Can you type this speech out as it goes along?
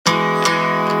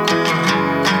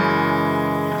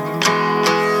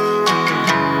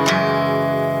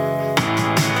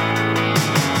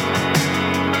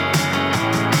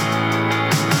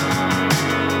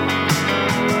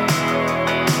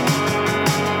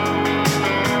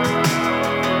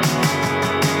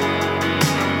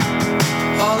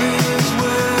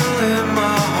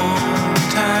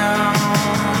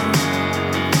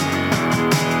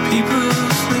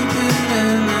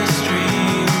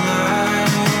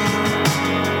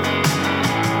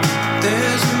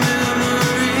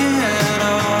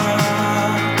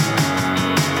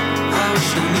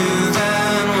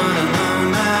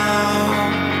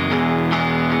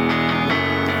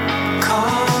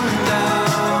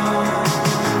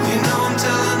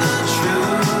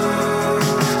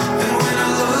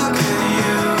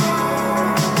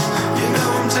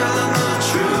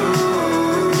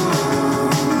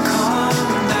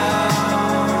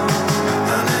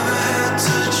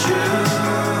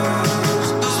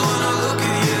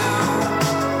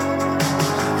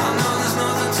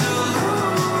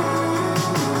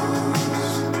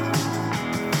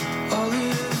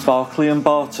Barkley and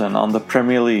Barton on the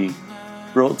Premier League,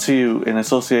 brought to you in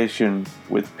association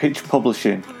with Pitch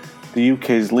Publishing, the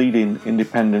UK's leading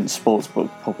independent sportsbook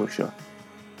publisher.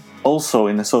 Also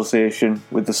in association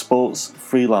with the Sports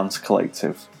Freelance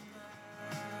Collective.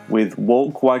 With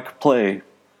Walk Wag Play,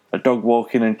 a dog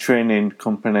walking and training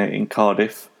company in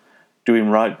Cardiff, doing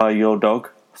right by your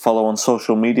dog. Follow on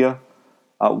social media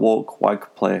at Walk Wag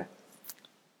Play.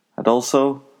 And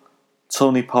also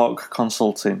Tony Park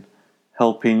Consulting,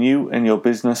 helping you and your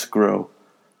business grow.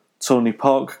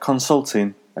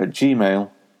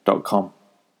 tonyparkconsulting@gmail.com.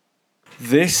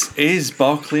 This is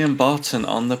Barkley and Barton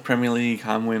on the Premier League.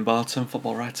 I'm Wayne Barton,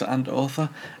 football writer and author,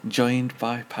 joined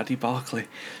by Paddy Barkley.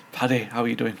 Paddy, how are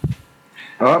you doing?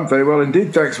 I'm very well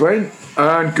indeed, thanks Wayne.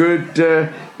 And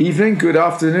good evening, good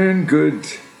afternoon, good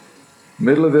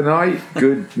middle of the night,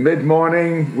 good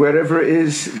mid-morning, wherever it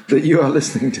is that you are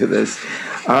listening to this.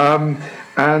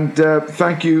 And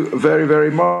thank you very,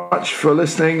 very much for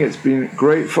listening. It's been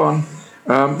great fun.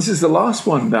 This is the last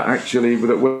one that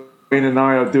Wayne and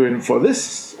I are doing for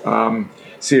this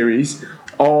series,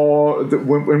 or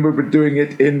when we were doing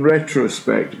it in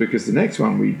retrospect, because the next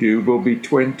one we do will be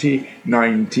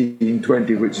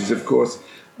 2019-20, which is, of course,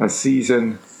 a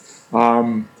season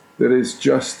that is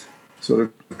just sort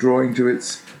of drawing to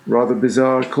its rather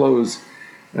bizarre close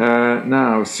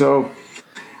now. So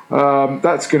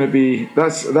that's going to be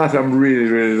that I'm really,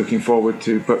 really looking forward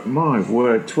to. But my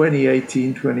word,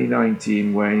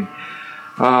 2018-2019, Wayne.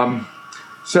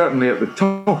 Certainly at the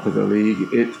top of the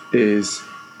league, it is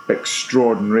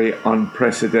extraordinary,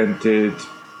 unprecedented.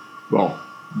 Well,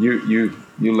 you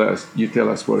tell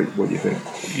us what you think.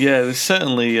 Yeah, there's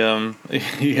certainly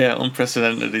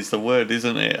unprecedented is the word,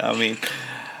 isn't it? I mean,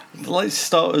 let's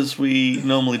start as we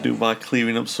normally do by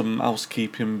clearing up some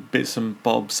housekeeping bits and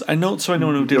bobs. I note to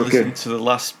anyone who did listen to the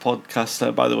last podcast,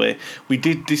 by the way, we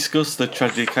did discuss the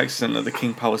tragic accident at the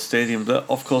King Power Stadium. That,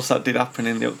 of course, that did happen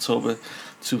in the October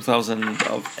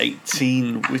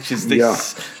 2018, which is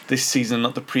this season,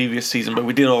 not the previous season, but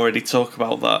we did already talk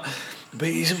about that. But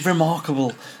it's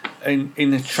remarkable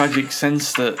in a tragic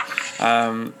sense that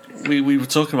we were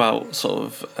talking about sort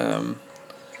of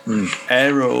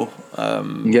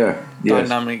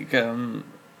dynamic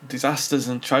disasters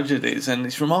and tragedies, and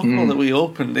it's remarkable that we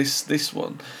opened this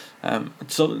one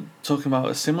talking about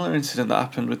a similar incident that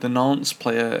happened with the Nantes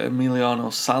player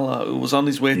Emiliano Sala, who was on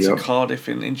his way to Cardiff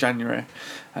in January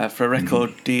for a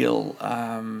record deal.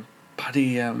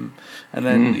 Paddy, and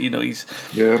then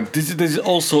there's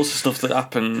all sorts of stuff that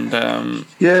happened.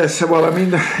 Yes, well, I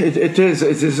mean, it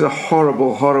is a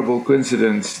horrible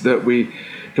coincidence that we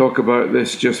talk about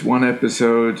this just one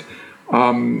episode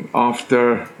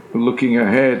after looking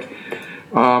ahead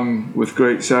with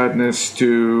great sadness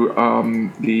to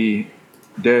the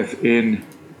death in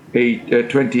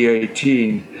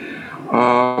 2018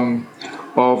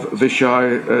 of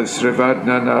Vishai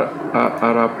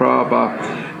Srivadnanaprabha,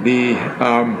 the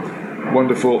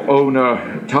wonderful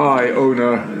Thai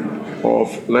owner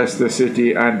of Leicester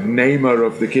City and namer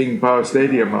of the King Power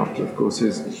Stadium, after, of course,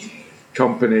 his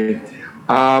company.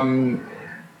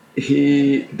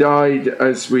 He died,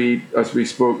 as we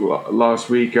spoke last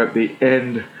week, at the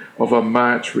end of a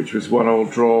match which was 1-1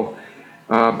 draw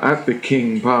at the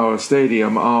King Power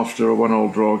Stadium after a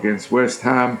 1-1 draw against West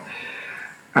Ham.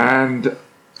 And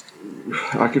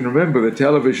I can remember the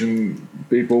television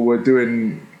people were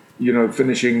doing,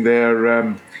 finishing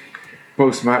their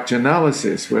post-match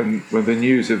analysis when the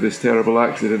news of this terrible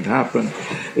accident happened.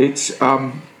 It's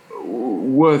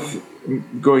worth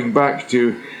going back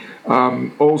to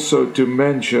also to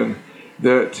mention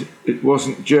that it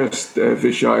wasn't just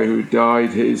Vishai who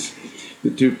died. The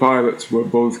two pilots were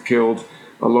both killed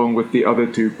along with the other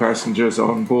two passengers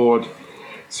on board.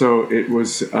 So it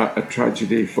was a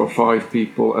tragedy for 5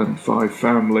 people and 5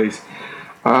 families.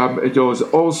 It was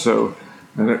also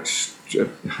a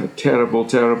terrible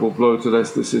blow to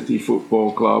Leicester City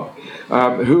Football Club,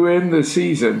 who in the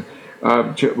season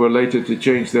were later to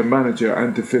change their manager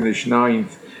and to finish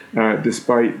 9th,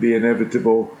 despite the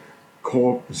inevitable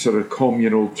sort of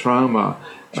communal trauma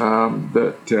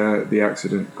that the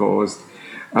accident caused.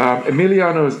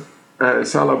 Emiliano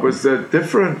Sala was a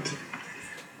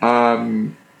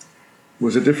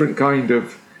different kind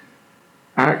of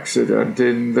accident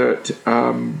in that,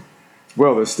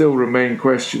 there still remain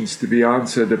questions to be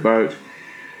answered about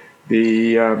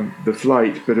the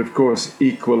flight, but of course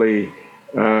equally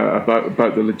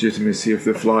about the legitimacy of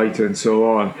the flight and so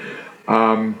on.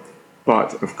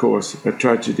 But of course, a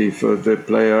tragedy for the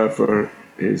player, for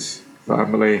his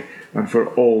family, and for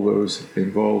all those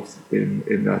involved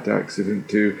in that accident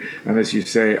too. And as you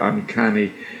say,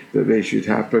 uncanny that they should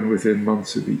happen within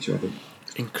months of each other.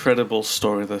 incredible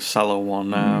story, the Salah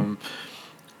one.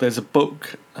 There's a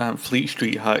book, Fleet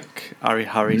Street Hack, Harry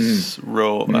Harris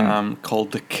wrote,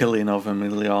 called The Killing of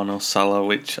Emiliano Sala,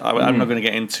 which I'm not going to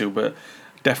get into, but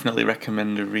definitely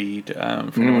recommend a read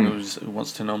for anyone who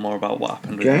wants to know more about what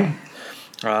happened with that.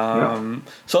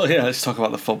 So let's talk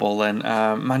about the football then.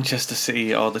 Manchester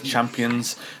City are the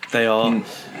champions. They are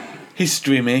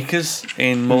history makers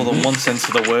in more than one sense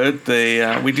of the word.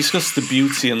 We discussed the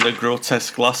beauty and the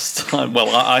grotesque last time.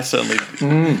 Well, I certainly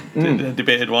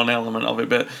debated one element of it,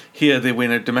 but here they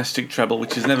win a domestic treble,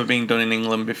 which has never been done in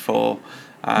England before.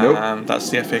 That's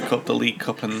the FA Cup, the League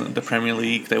Cup, and the Premier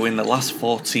League. They win the last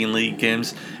 14 league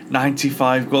games,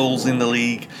 95 goals in the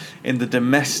league. In the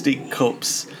domestic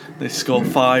cups, they score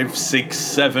 5, 6,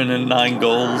 7 and 9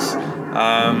 goals.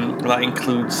 That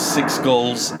includes 6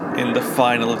 goals in the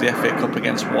final of the FA Cup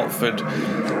against Watford.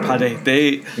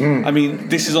 Paddy, I mean,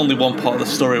 this is only one part of the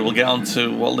story. We'll get on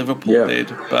to what Liverpool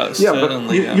did, but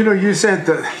certainly... But you said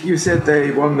they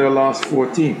won their last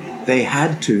 14. They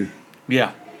had to.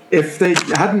 Yeah. If they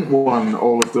hadn't won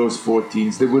all of those 14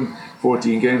 games, they wouldn't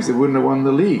have won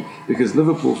the league, because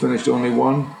Liverpool finished only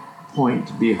 1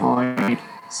 point behind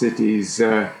City's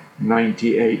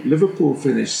 98. Liverpool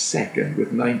finished second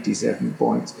with 97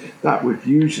 points. That would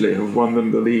usually have won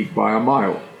them the league by a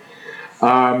mile.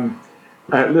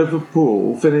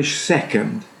 Liverpool finished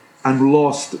second and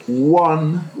lost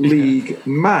 1 league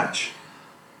match.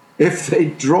 If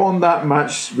they'd drawn that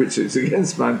match, which is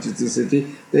against Manchester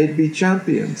City, they'd be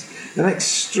champions. An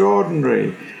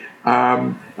extraordinary.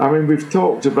 We've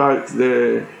talked about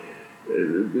the,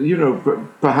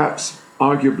 perhaps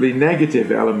arguably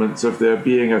negative elements of there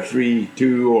being a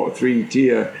 3-2 or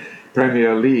 3-tier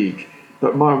Premier League.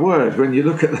 But my word, when you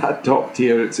look at that top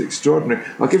tier, it's extraordinary.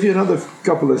 I'll give you another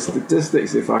couple of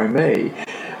statistics, if I may.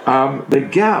 The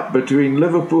gap between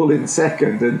Liverpool in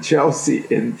second and Chelsea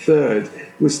in third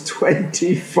was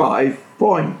 25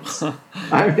 points.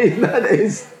 I mean, that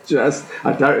is just...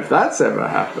 I doubt if that's ever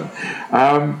happened.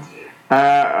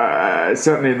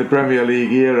 Certainly in the Premier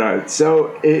League era.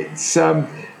 So it's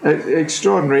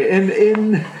extraordinary.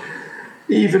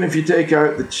 Even if you take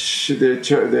out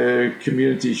the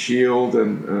Community Shield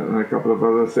and a couple of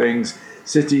other things,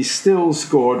 City still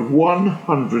scored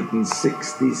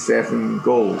 167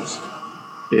 goals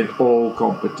in all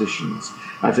competitions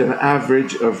at an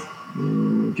average of,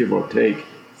 give or take,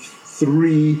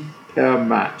 3 per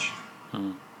match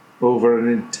over an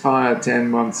entire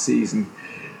 10-month season.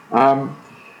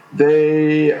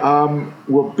 They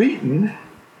were beaten,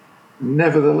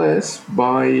 nevertheless,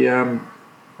 by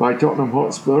Tottenham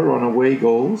Hotspur on away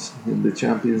goals in the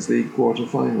Champions League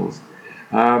quarter-finals.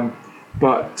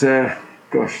 But they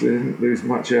didn't lose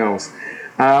much else.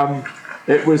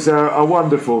 It was a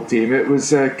wonderful team. It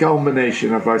was a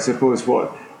culmination of, I suppose,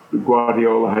 what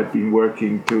Guardiola had been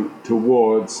working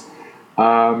towards.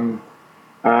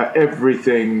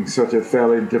 Everything sort of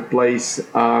fell into place.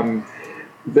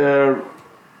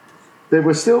 They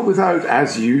were still without,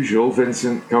 as usual,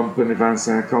 Vincent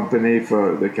Kompany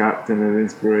for the captain and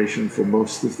inspiration for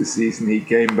most of the season. He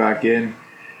came back in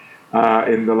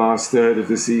the last third of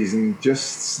the season,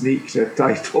 just sneaked a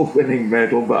title-winning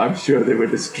medal, but I'm sure they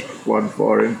would have struck one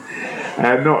for him,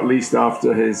 not least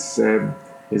after his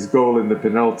goal in the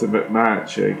penultimate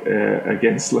match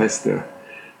against Leicester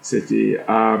City.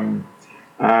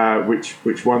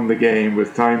 Which won the game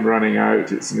with time running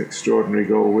out. It's an extraordinary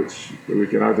goal, which we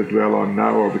can either dwell on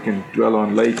now or we can dwell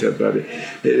on later. But it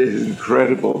is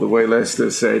incredible the way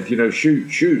Leicester said, shoot.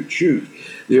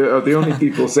 The only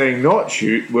people saying not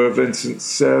shoot were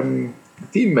Vincent's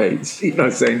teammates,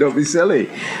 saying don't be silly.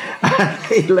 And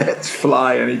he lets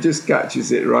fly and he just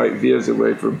catches it right, veers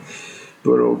away from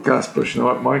poor old Kasper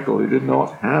Schmeichel, who did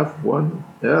not have one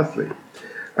earthly.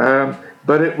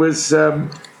 But it was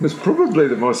probably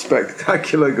the most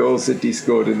spectacular goal City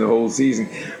scored in the whole season.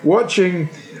 Watching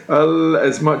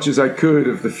as much as I could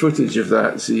of the footage of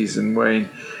that season, Wayne,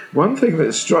 one thing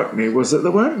that struck me was that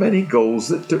there weren't many goals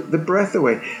that took the breath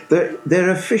away.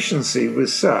 Their efficiency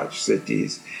was such,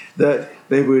 City's, that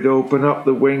they would open up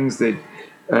the wings. The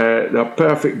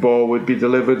perfect ball would be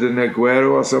delivered in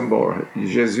Aguero or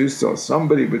Jesus or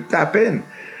somebody would tap in.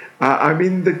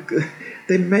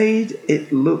 They made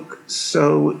it look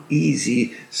so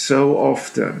easy so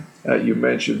often. You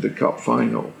mentioned the cup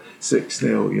final,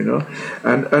 6-0,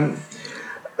 and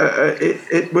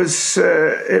it was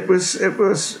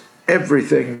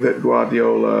everything that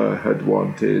Guardiola had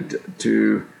wanted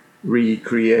to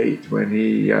recreate when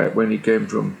he came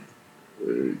from,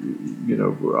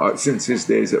 since his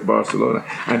days at Barcelona,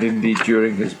 and indeed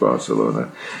during his Barcelona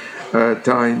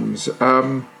times.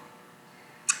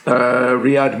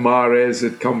 Riyad Mahrez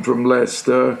had come from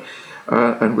Leicester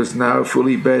and was now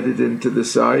fully bedded into the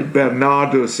side.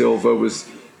 Bernardo Silva was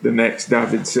the next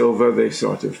David Silva. They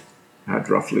sort of had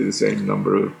roughly the same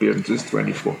number of appearances,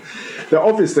 24. Now,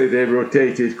 obviously, they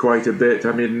rotated quite a bit.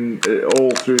 I mean,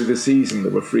 all through the season,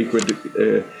 there were frequent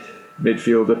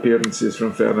midfield appearances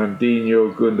from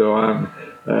Fernandinho, Gundogan,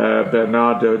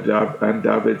 Bernardo and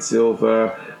David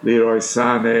Silva, Leroy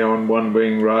Sané on one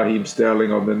wing, Raheem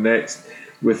Sterling on the next,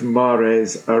 with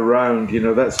Mahrez around.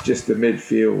 That's just the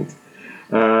midfield.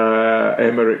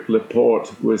 Aymeric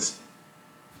Laporte was,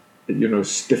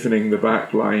 stiffening the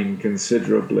back line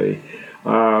considerably.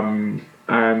 And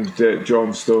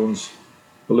John Stones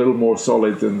a little more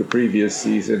solid than the previous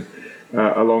season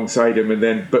alongside him. And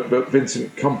then, but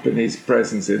Vincent Kompany's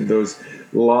presence in those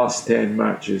last 10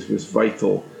 matches was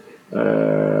vital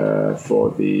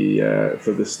for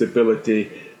the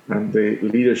stability and the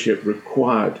leadership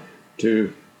required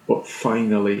to,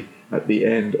 finally, at the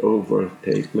end,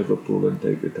 overtake Liverpool and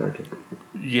take the title.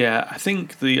 Yeah, I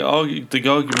think the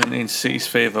argument in City's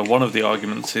favour, one of the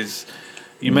arguments is,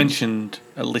 you mentioned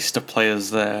a list of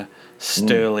players there,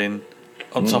 Sterling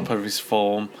on top of his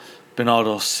form,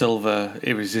 Bernardo Silva,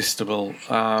 irresistible.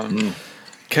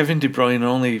 Kevin De Bruyne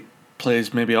only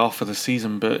plays maybe half of the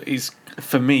season, but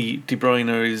for me, De Bruyne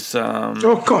is...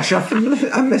 oh gosh,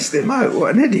 I missed him out.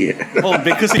 What an idiot. Well,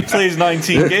 because he plays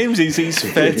 19 games, he's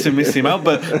fair to miss him out.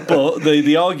 But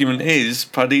the argument is,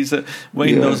 Paddy, that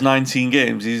in those 19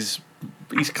 games, he's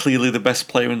clearly the best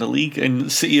player in the league,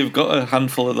 and City have got a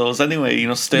handful of those anyway.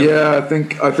 Still. Yeah, I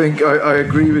think I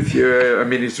agree with you. I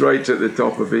mean, he's right at the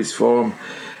top of his form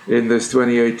in this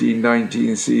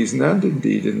 2018-19 season, and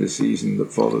indeed in the season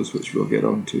that follows, which we'll get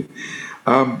on to.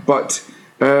 But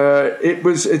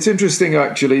it's interesting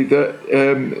actually that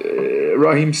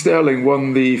Raheem Sterling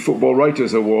won the Football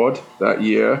Writers Award that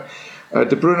year.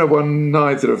 De Bruyne won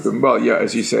neither of them. Well, yeah,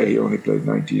 as you say, he only played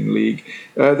 19 league.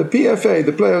 The PFA,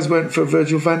 the players went for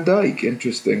Virgil van Dijk,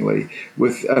 interestingly,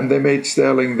 and they made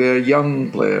Sterling their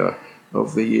young player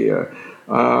of the year.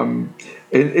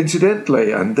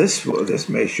 Incidentally, and this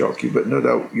may shock you, but no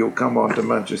doubt you'll come on to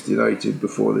Manchester United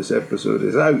before this episode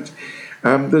is out.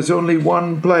 There's only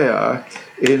one player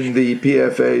in the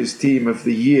PFA's Team of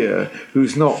the Year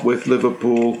who's not with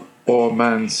Liverpool or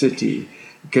Man City.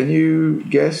 Can you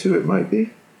guess who it might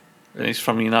be? He's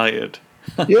from United.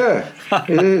 Yeah,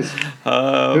 it is.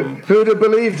 Who'd have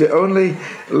believed it? Only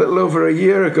a little over a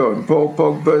year ago, and Paul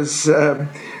Pogba's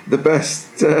the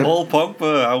best. Paul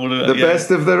Pogba, I would have.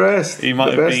 Best of the rest. He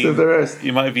might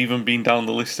have even been down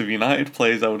the list of United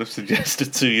players I would have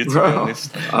suggested to you. To be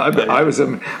honest,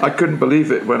 I couldn't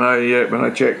believe it when I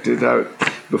checked it out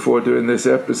before doing this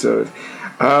episode.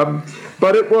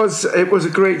 But it was a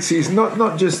great season,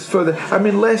 not just for the. I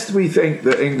mean, lest we think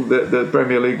that the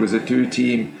Premier League was a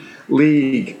 2-team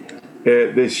league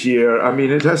this year. I mean,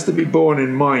 it has to be borne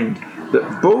in mind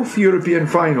that both European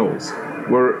finals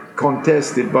were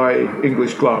contested by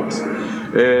English clubs.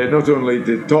 Not only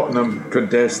did Tottenham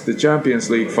contest the Champions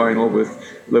League final with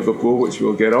Liverpool, which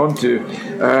we'll get on to,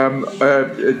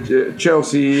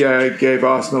 Chelsea gave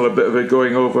Arsenal a bit of a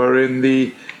going over in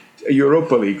the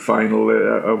Europa League final,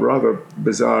 a rather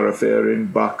bizarre affair in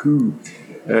Baku,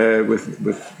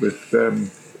 with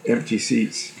empty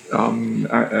seats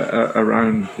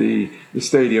around the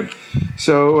stadium.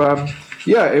 So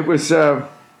it was a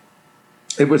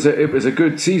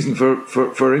good season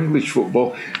for English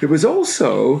football. It was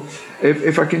also,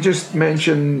 if I can just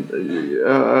mention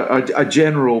a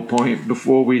general point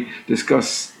before we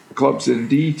discuss clubs in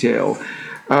detail.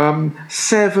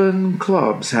 7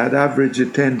 clubs had average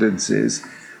attendances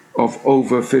of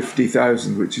over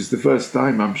 50,000, which is the first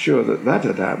time, I'm sure, that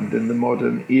had happened in the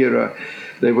modern era.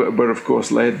 They were of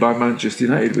course, led by Manchester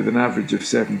United with an average of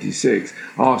 76.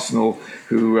 Arsenal,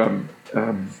 who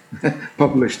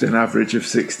published an average of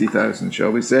 60,000,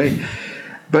 shall we say.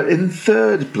 But in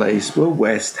third place were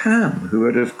West Ham, who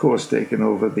had, of course, taken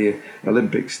over the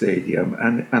Olympic Stadium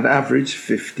and averaged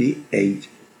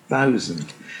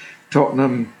 58,000.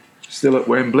 Tottenham, still at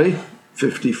Wembley,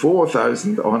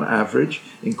 54,000 on average,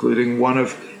 including one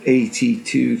of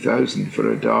 82,000 for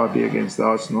a derby against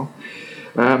Arsenal.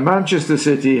 Manchester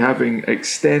City, having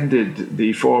extended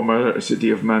the former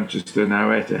City of Manchester, now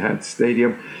Etihad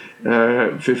Stadium,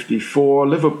 54.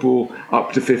 Liverpool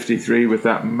up to 53 with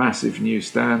that massive new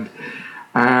stand.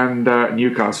 And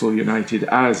Newcastle United,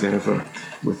 as ever,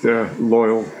 with their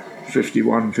loyal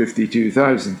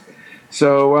 52,000.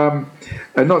 So,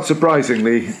 not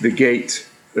surprisingly, the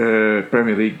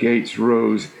Premier League gates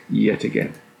rose yet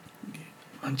again.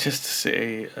 Manchester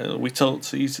City, we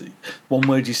talked, one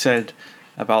word you said,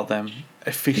 about them.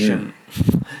 Efficient.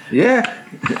 Yeah,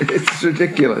 it's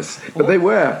ridiculous. But they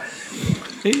were.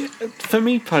 For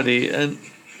me, Paddy, and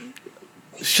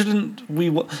shouldn't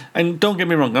we? And don't get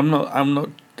me wrong, I'm not.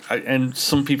 And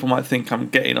some people might think I'm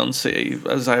getting on City,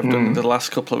 as I have done in the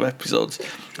last couple of episodes.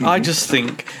 I just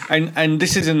think, and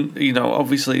this isn't,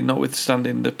 obviously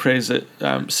notwithstanding the praise that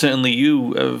certainly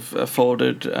you have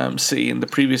afforded City in the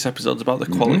previous episodes about the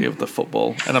quality of the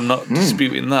football, and I'm not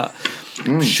disputing that.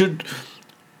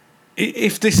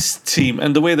 If this team,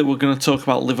 and the way that we're going to talk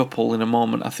about Liverpool in a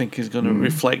moment, I think is going to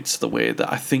reflect the way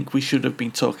that I think we should have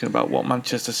been talking about what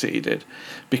Manchester City did.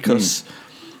 Because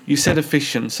you said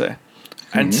efficiency,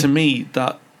 and to me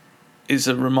that is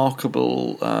a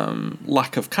remarkable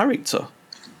lack of character.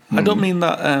 I don't mean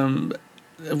that,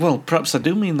 well, perhaps I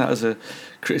do mean that as a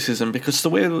criticism, because the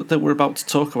way that we're about to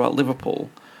talk about Liverpool,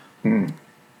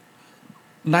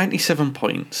 97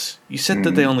 points. You said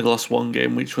that they only lost one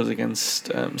game, which was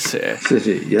against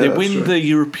City. Yeah, they win the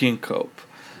European Cup.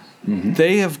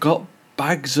 They have got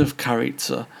bags of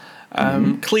character.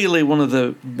 Clearly one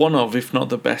of, if not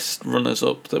the best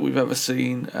runners-up that we've ever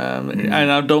seen. And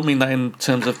I don't mean that in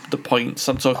terms of the points.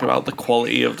 I'm talking about the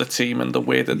quality of the team and the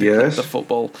way that they play the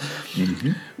football.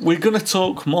 We're going to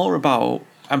talk more about,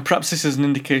 and perhaps this is an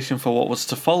indication for what was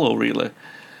to follow, really,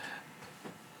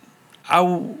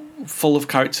 how full of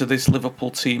character this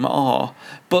Liverpool team are.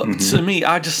 But to me,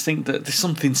 I just think that there's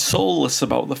something soulless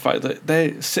about the fact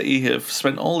that City have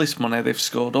spent all this money, they've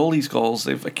scored all these goals,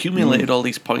 they've accumulated all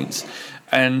these points,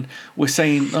 and we're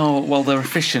saying, oh, well, they're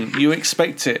efficient. You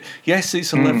expect it. Yes,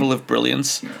 it's a level of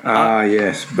brilliance.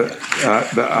 Yes, but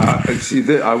see,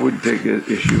 I would take an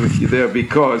issue with you there,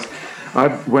 because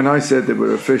when I said they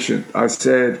were efficient, I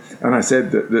said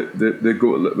that the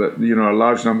goal, a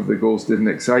large number of the goals didn't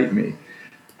excite me.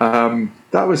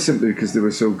 That was simply because they were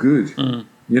so good.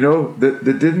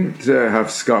 They didn't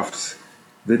have scuffs.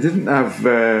 They didn't have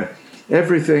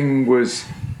everything was.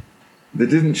 They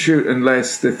didn't shoot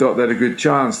unless they thought they had a good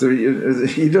chance.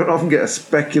 You don't often get a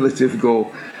speculative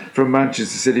goal from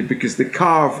Manchester City because they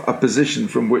carve a position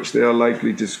from which they are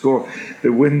likely to score. They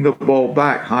win the ball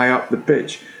back high up the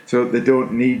pitch, so they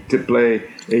don't need to play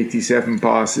 87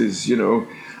 passes.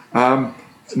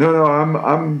 No,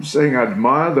 I'm saying I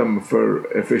admire them for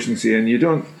efficiency, and you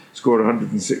don't score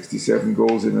 167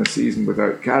 goals in a season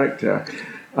without character.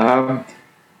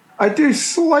 I do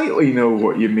slightly know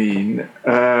what you mean,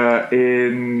 but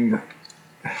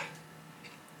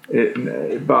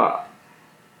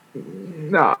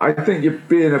no, I think you're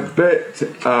being a bit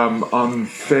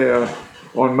unfair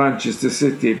on Manchester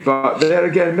City. But there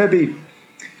again,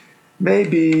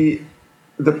 maybe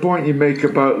the point you make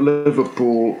about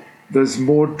Liverpool, there's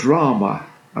more drama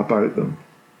about them.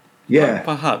 Yeah,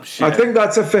 perhaps. Yeah. I think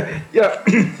that's a fair. Yeah,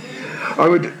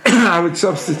 I would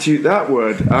substitute that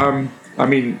word. I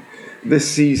mean, this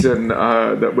season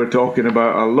that we're talking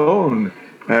about alone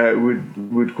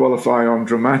would qualify on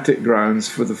dramatic grounds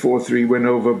for the 4-3 win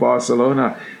over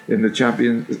Barcelona in the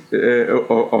Champions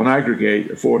on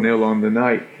aggregate, 4-0 on the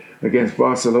night against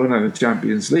Barcelona in the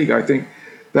Champions League. I think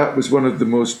that was one of the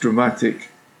most dramatic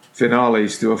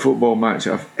finales to a football match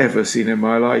I've ever seen in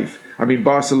my life. I mean,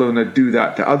 Barcelona do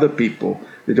that to other people.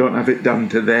 They don't have it done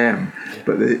to them.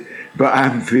 But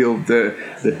Anfield, the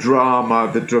drama,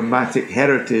 the dramatic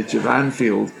heritage of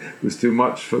Anfield was too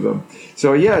much for them.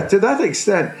 So yeah, to that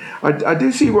extent, I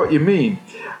do see what you mean.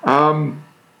 I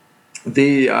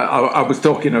was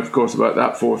talking, of course, about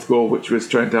that fourth goal, which was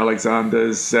Trent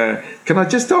Alexander's. Can I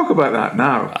just talk about that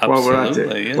now? Absolutely, while we're at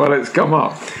it? Yeah. While it's come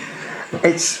up.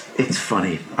 It's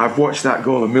funny. I've watched that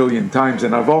goal a million times,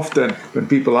 and I've often, when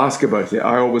people ask about it,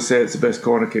 I always say it's the best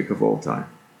corner kick of all time.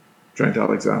 Trent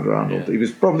Alexander-Arnold. Yeah. He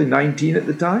was probably 19 at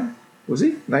the time. Was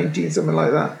he? 19, something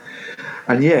like that.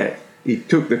 And yet, he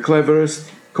took the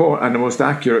cleverest and the most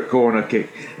accurate corner kick.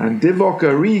 And Divock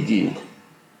Origi,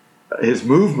 his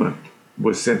movement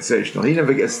was sensational. He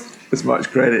never gets as much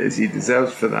credit as he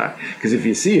deserves for that. Because if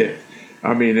you see it,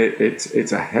 I mean,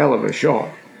 it's a hell of a shot.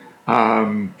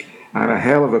 And a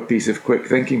hell of a piece of quick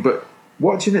thinking. But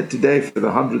watching it today for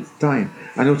the 100th time,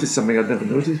 I noticed something I'd never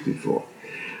noticed before.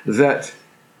 That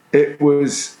it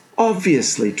was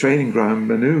obviously training ground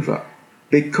manoeuvre.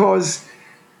 Because,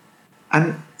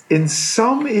 and in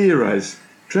some eras,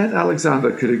 Trent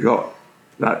Alexander could have got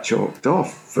that chalked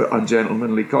off for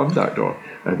ungentlemanly conduct, or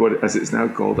what, as it's now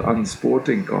called,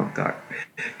 unsporting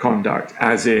conduct.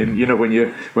 As in, when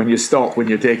you stop when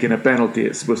you're taking a penalty,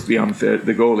 it's supposed to be unfair to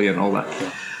the goalie and all that.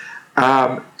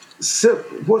 So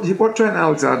what Trent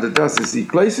Alexander does is he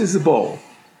places the ball,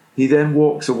 he then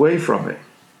walks away from it,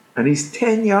 and he's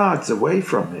 10 yards away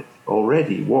from it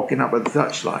already, walking up at the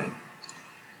touchline.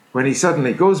 when he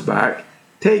suddenly goes back,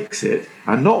 takes it,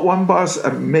 and not one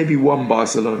maybe one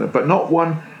Barcelona, but not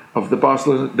one of the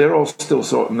Barcelona, they're all still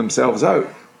sorting themselves out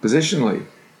positionally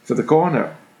for the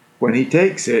corner. When he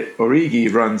takes it,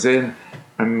 Origi runs in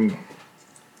and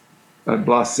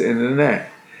blasts it in the net.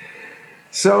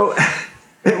 So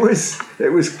it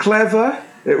was clever.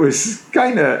 It was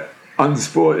kind of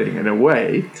unsporting in a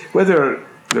way. Whether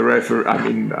the referee, I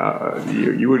mean,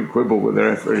 you wouldn't quibble with the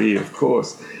referee, of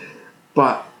course,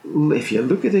 but if you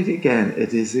look at it again,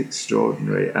 it is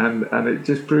extraordinary, and it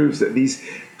just proves that these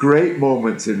great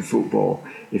moments in football,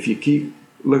 if you keep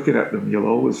looking at them, you'll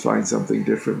always find something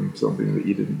different, something that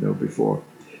you didn't know before.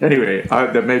 Anyway,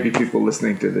 there may be people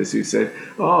listening to this who said,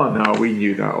 "Oh no, we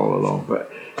knew that all along,"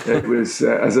 but it was,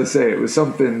 as I say, it was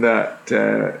something that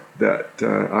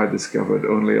I discovered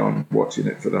only on watching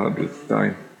it for the 100th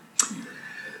time.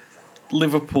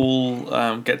 Liverpool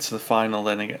get to the final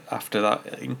then after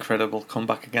that incredible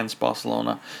comeback against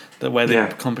Barcelona, where they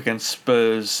come up against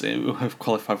Spurs, who have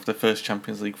qualified for the first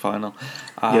Champions League final.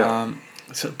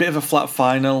 It's a bit of a flat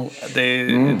final.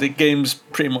 The game's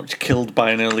pretty much killed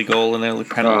by an early goal, an early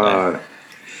penalty.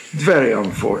 Very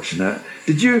unfortunate.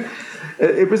 Did you?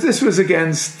 This was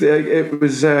against. It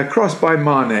was crossed by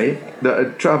Mane that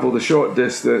had travelled a short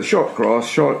distance,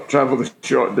 travelled a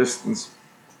short distance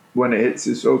when it hits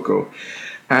Sissoko,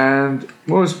 and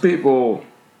most people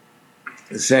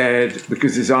said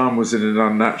because his arm was in an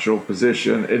unnatural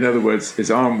position. In other words,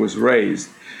 his arm was raised.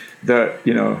 That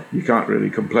you can't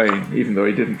really complain, even though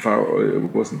he didn't foul.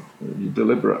 It wasn't a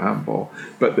deliberate handball,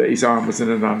 but that his arm was in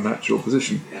an unnatural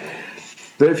position.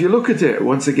 But if you look at it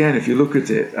once again,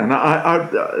 and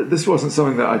I this wasn't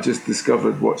something that I just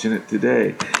discovered watching it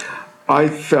today. I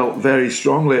felt very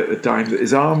strongly at the time that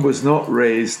his arm was not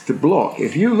raised to block.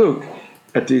 If you look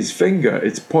at his finger,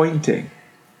 it's pointing.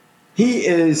 He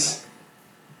is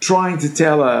trying to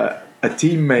tell a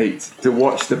teammate to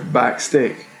watch the back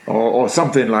stick. Or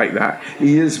something like that.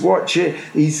 He is watching.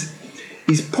 He's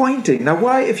pointing. Now,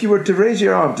 why, if you were to raise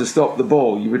your arm to stop the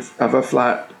ball, you would have a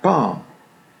flat palm,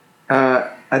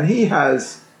 and he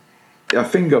has a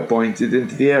finger pointed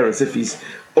into the air as if he's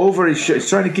over his. He's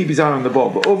trying to keep his eye on the ball,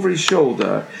 but over his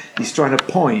shoulder, he's trying to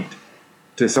point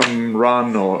to some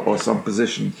run or some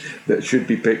position that should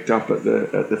be picked up at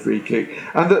the free kick,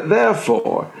 and that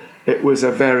therefore it was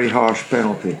a very harsh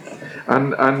penalty.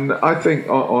 And I think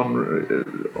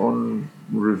on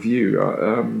review,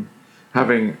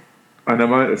 having an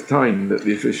amount of time that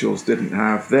the officials didn't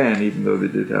have then, even though they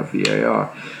did have VAR,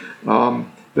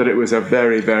 that it was a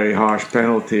very, very harsh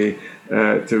penalty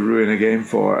to ruin a game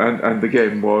for. And the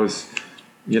game was,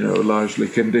 largely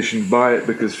conditioned by it,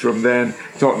 because from then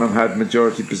Tottenham had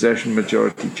majority possession,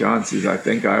 majority chances. I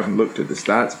think I haven't looked at the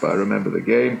stats, but I remember the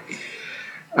game.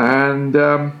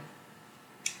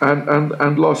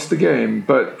 And lost the game,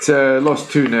 but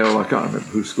lost 2-0. I can't remember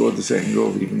who scored the second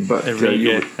goal even. But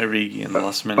Origi in the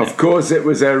last minute. Of course, it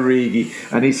was Origi,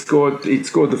 and he scored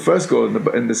the first goal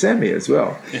in the semi as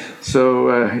well. Yeah.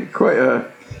 So quite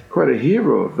a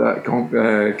hero of that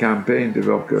campaign,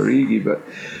 Divock Origi. But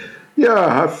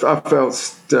yeah, I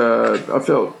felt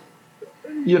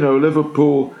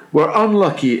Liverpool were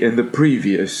unlucky in the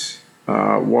previous.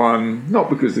 One, not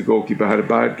because the goalkeeper had a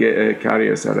bad game,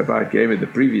 Karius had a bad game in the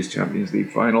previous Champions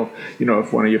League final.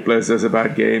 If one of your players has a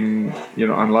bad game,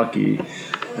 unlucky,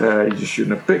 you just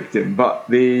shouldn't have picked him. But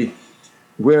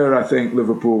where I think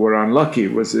Liverpool were unlucky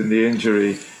was in the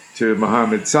injury to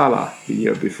Mohamed Salah the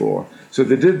year before. So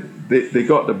they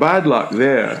got the bad luck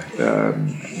there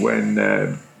when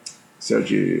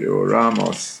Sergio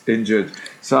Ramos injured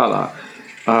Salah.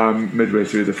 Midway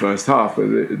through the first half, but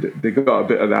they got a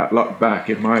bit of that luck back,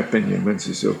 in my opinion, when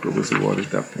Sissoko was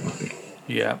awarded that penalty.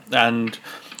 Yeah, and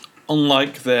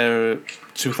unlike their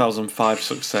 2005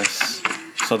 success,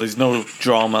 so there's no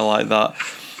drama like that,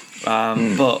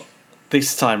 but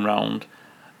this time round,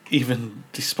 even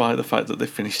despite the fact that they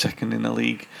finished second in the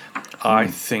league, I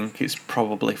think it's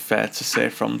probably fair to say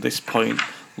from this point,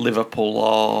 Liverpool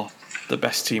are the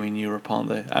best team in Europe, aren't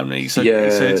they? I mean, it's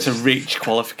a rich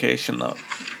qualification, though.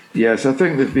 Yes, I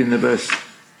think they've been the best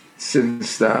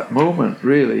since that moment,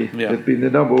 really. Yeah. They've been the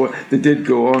number one. They did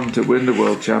go on to win the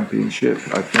World Championship,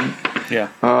 I think. Yeah.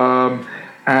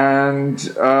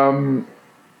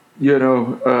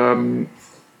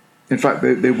 In fact,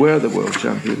 they were the world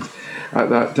champions at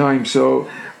that time. So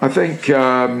I think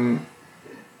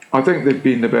they've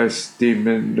been the best team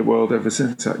in the world ever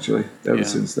since, actually.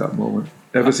 Since that moment.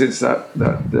 Since that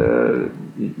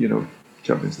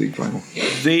Champions League final.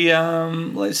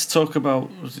 Let's talk about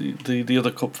the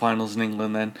other cup finals in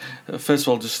England then. First of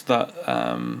all, just that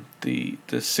the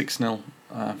 6-0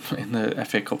 in the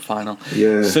FA Cup final.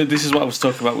 Yeah. So this is what I was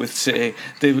talking about with City.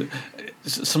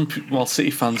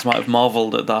 City fans might have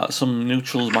marvelled at that. Some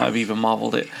neutrals might have even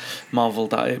marvelled at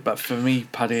it. But for me,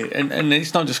 Paddy, and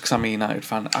it's not just because I'm a United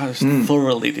fan, I was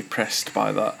thoroughly depressed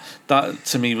by that. That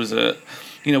to me was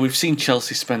we've seen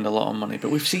Chelsea spend a lot of money, but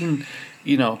we've seen,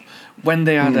 when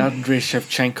they had Andrei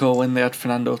Shevchenko, when they had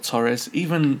Fernando Torres,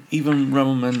 even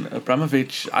Roman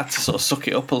Abramovich had to sort of suck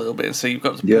it up a little bit and say you've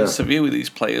got to persevere with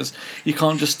these players. You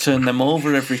can't just turn them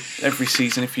over every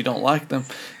season if you don't like them.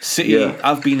 City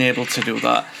have been able to do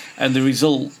that, and the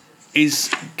result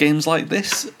is games like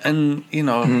this. And you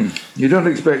don't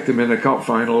expect them in a cup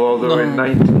final, although in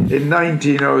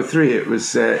 1903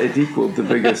 it equaled the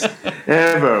biggest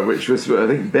ever, which was, I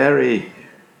think, Bury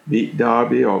beat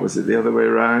Derby, or was it the other way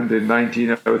around, in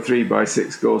 1903 by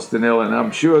 6-0, and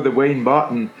I'm sure the Wayne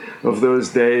Barton of those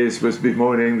days was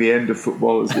bemoaning the end of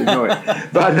football as they know it.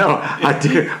 But no, I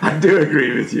do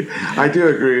agree with you.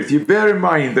 Bear in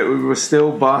mind that we were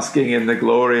still basking in the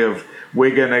glory of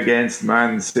Wigan against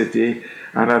Man City,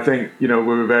 and I think we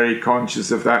were very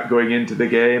conscious of that going into the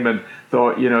game, and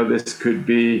thought this could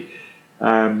be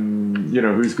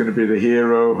who's going to be the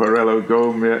hero, Aurelio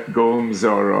Gomes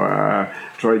or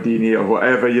Troy Deeney or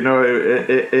whatever.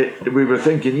 We were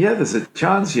thinking, there's a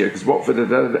chance here, because Watford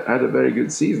had a very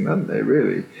good season, hadn't they,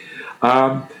 really?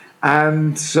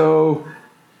 And so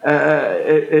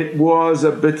it was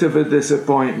a bit of a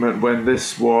disappointment when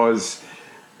this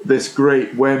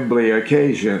great Wembley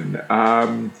occasion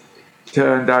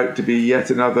turned out to be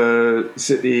yet another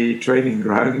City training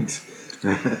ground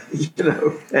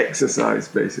exercise,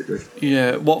 basically.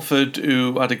 Yeah, Watford,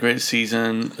 who had a great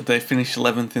season, they finished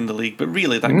 11th in the league, but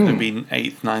really that could have been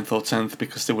 8th, 9th or 10th,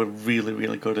 because they were really,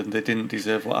 really good, and they didn't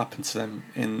deserve what happened to them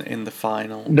in the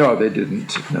final. No, they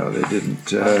didn't.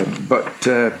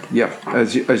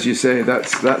 As you say,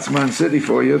 that's Man City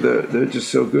for you. They're just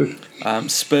so good.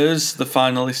 Spurs, the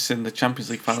finalists in the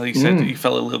Champions League final, you said you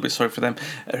felt a little bit sorry for them.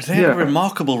 They had a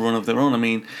remarkable run of their own. I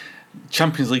mean,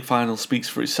 Champions League final speaks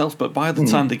for itself, but by the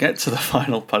time they get to the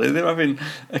final, Paddy, they're having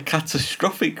a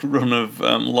catastrophic run of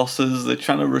losses. They're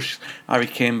trying to rush Harry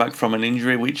Kane back from an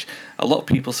injury, which a lot of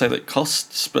people say that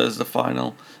cost Spurs the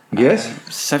final. Yes.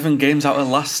 7 games out of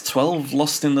the last 12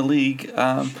 lost in the league.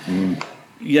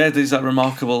 There's that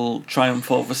remarkable triumph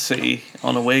over City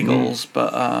on away goals,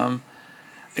 but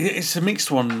it's a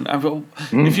mixed one.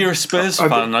 If you're a Spurs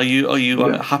fan, are you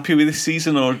happy with this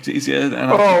season, or is it?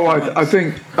 I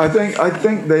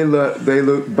think they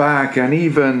look back, and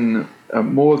even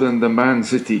more than the Man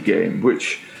City game,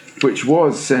 which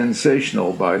was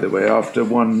sensational, by the way. After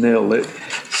 1-0,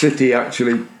 City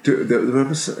actually there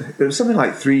was something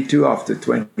like 3-2 after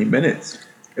 20 minutes.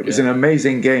 It was an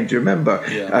amazing game. Do you remember?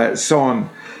 Son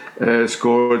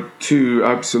scored 2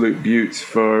 absolute beauts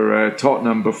for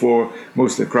Tottenham before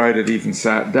most of the crowd had even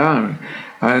sat down,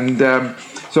 and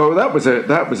so that was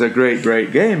a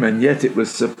great game, and yet it was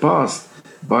surpassed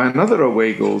by another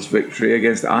away goals victory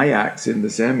against Ajax in the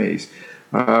semis.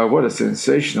 What a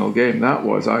sensational game that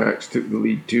was! Ajax took the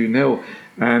lead 2-0,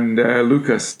 and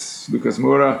Lucas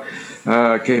Moura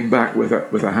came back with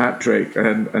a hat trick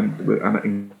and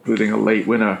including a late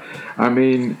winner. I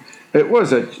mean, it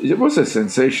was a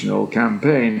sensational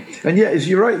campaign, and yet, as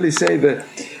you rightly say,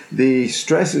 the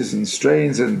stresses and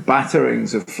strains and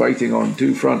batterings of fighting on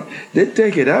two front did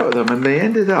take it out of them, and they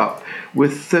ended up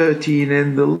with 13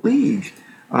 in the league,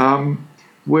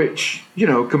 which,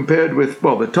 compared with,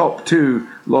 the top 2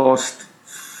 lost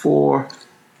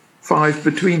 5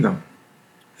 between them,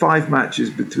 5 matches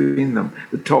between them,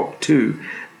 the top 2,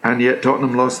 and yet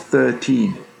Tottenham lost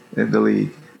 13 in the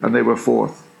league, and they were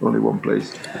 4th. Only one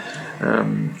place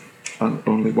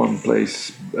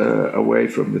away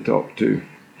from the top 2.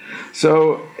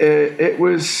 So it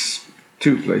was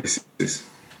 2 places.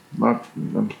 I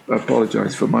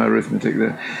apologise for my arithmetic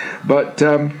there. But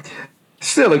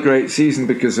still a great season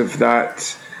because of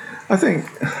that. I think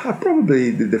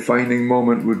probably the defining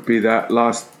moment would be that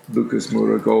last Lucas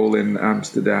Moura goal in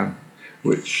Amsterdam,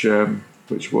 which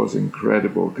was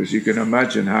incredible, because you can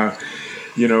imagine how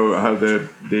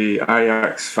the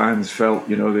Ajax fans felt.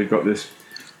 They built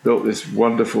this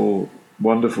wonderful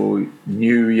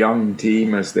new young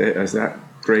team, as that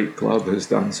great club has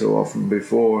done so often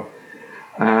before,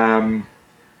 with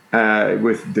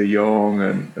De Jong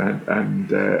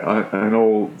and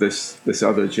all this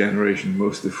other generation,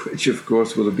 most of which of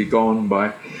course will be gone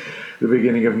by the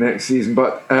beginning of next season.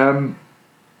 But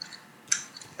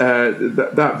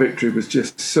that victory was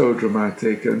just so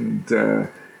dramatic, and that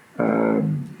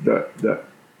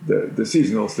the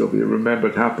season will still be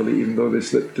remembered happily, even though they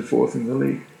slipped to 4th in the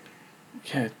league.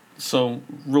 Yeah, So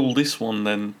rule this one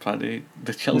then, Paddy.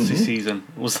 The Chelsea season,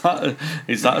 is that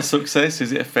a success?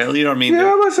 Is it a failure? I mean,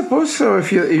 yeah, I suppose so.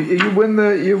 If you win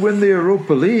the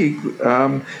Europa League,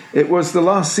 it was the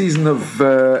last season of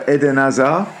Eden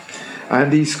Hazard,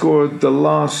 and he scored the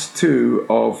last two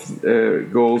of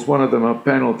goals. One of them a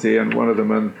penalty, and one of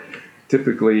them a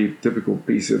typical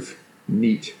piece of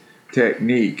neat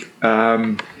technique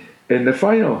in the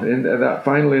final, in that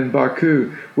final in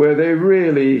Baku, where they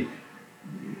really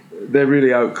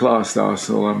outclassed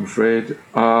Arsenal, I'm afraid.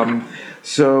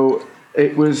 So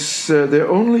it was their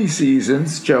only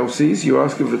seasons, Chelsea's. You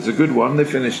ask if it's a good one. They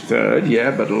finished third,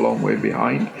 yeah, but a long way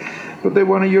behind. But they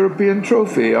won a European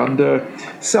trophy under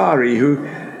Sarri, who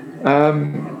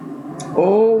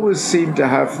always seemed to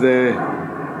have the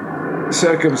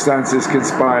circumstances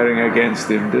conspiring against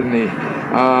him, didn't he?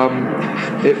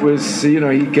 It was, he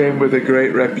came with a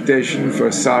great reputation for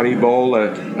Sarri ball,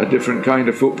 a different kind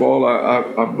of football.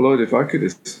 I'm blood if I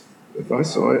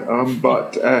saw it.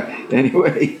 But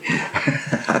anyway,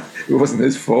 it wasn't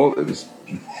his fault. It was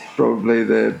probably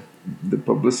the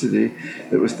publicity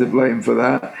that was to blame for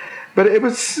that. But it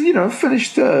was,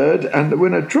 finished third and to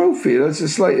win a trophy. That's a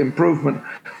slight improvement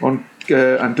on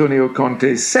Antonio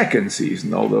Conte's second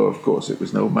season, although, of course, it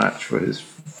was no match for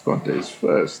Conte's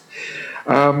first.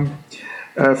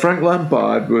 Frank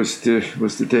Lampard was to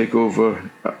take over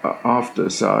after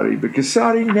Sarri, because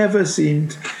Sarri never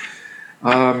seemed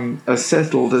as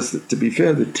settled as, to be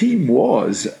fair, the team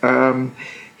was.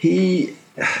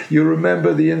 You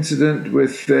remember the incident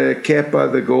with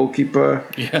Kepa, the goalkeeper,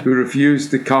 who refused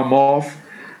to come off,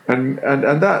 and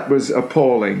that was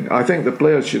appalling. I think the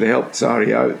players should have helped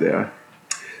Sarri out there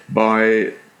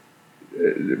by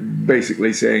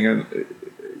basically saying,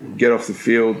 get off the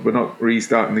field, we're not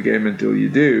restarting the game until you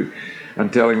do,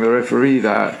 and telling the referee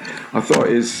that. I thought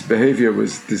his behaviour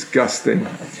was disgusting.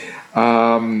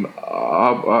 To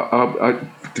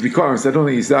be quite honest, I don't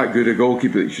think he's that good a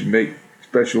goalkeeper that you should make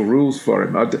special rules for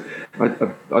him. I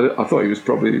thought he was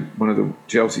probably one of the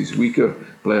Chelsea's weaker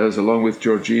players, along with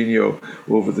Jorginho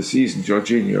over the season.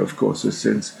 Jorginho, of course, has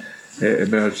since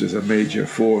emerged as a major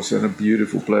force and a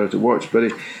beautiful player to watch,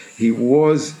 but he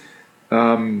was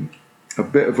a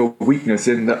bit of a weakness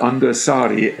in that under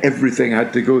Sarri everything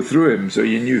had to go through him, so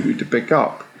you knew who to pick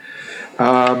up.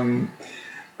 And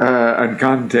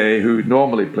Kante, who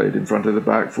normally played in front of the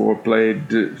back four,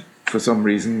 played for some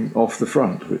reason off the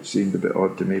front, which seemed a bit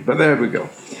odd to me. But there we go.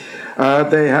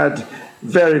 They had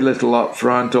very little up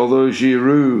front, although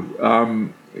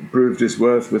Giroud proved his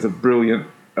worth with a brilliant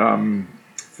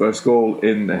first goal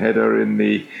in the header in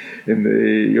the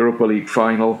Europa League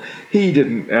final. He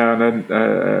didn't earn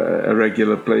a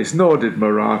regular place, nor did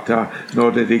Morata,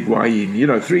 nor did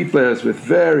Higuain. Three players with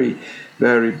very,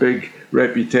 very big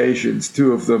reputations,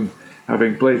 two of them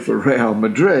having played for Real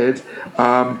Madrid.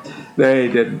 They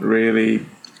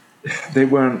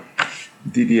weren't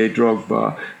Didier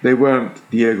Drogba, they weren't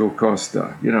Diego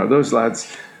Costa.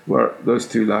 Those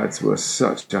two lads were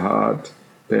such a hard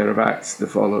pair of acts to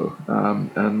follow,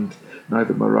 and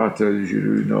neither Morata,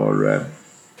 Giroud,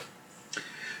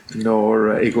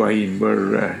 nor Higuain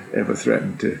were ever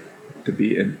threatened to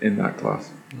be in that class.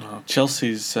 No,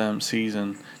 Chelsea's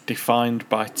season defined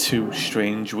by two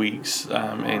strange weeks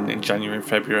in January and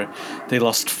February. They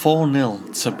lost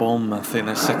 4-0 to Bournemouth in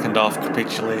a second half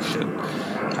capitulation.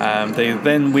 They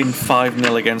then win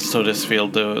 5-0 against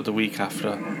Huddersfield the week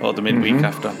after, or the midweek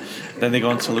after. Then they go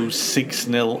on to lose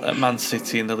 6-0 at Man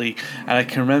City in the league. And I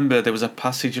can remember there was a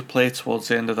passage of play towards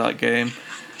the end of that game,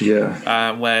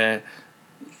 where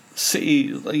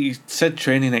City, like you said,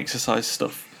 training exercise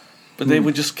stuff, but they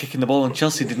were just kicking the ball, and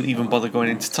Chelsea didn't even bother going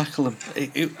in to tackle them. I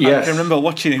can remember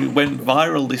watching it. It went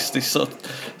viral, this sort of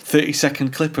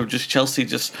 30-second clip of just Chelsea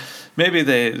maybe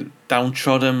they're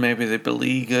downtrodden, maybe they're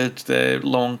beleaguered, they're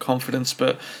low on confidence,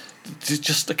 but it's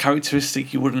just a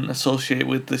characteristic you wouldn't associate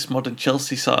with this modern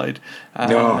Chelsea side.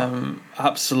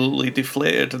 Absolutely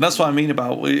deflated. And that's what I mean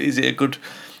about, is it a good...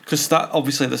 Because that,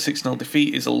 obviously, the 6-0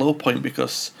 defeat is a low point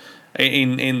because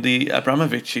in the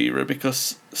Abramovich era,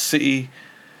 because City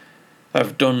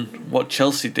have done what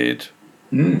Chelsea did,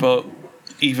 but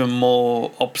even more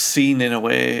obscene in a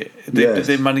way.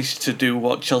 They managed to do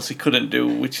what Chelsea couldn't do,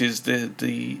 which is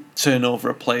the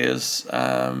turnover of players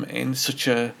in such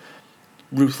a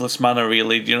ruthless manner,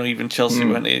 really. Even Chelsea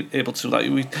weren't able to.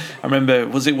 I remember,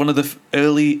 was it one of the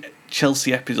early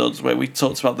Chelsea episodes where we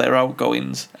talked about their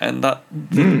outgoings, and that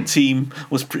the team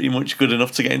was pretty much good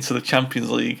enough to get into the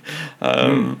Champions League.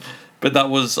 But that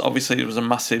was, obviously, it was a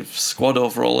massive squad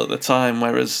overall at the time,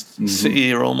 whereas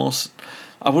City are almost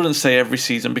I wouldn't say every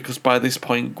season, because by this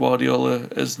point Guardiola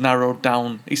has narrowed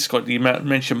down. You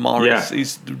mentioned Mahrez. Yeah.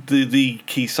 He's the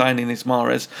key signing is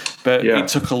Mahrez, but it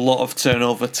took a lot of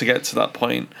turnover to get to that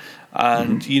point.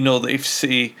 And you know that if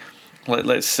City,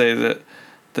 let's say that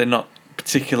they're not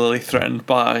particularly threatened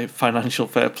by financial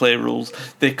fair play rules,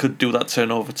 they could do that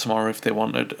turnover tomorrow if they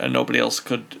wanted, and nobody else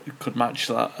could match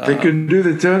that. They can do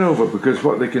the turnover, because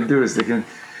what they can do is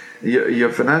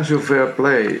your financial fair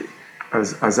play,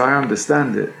 as I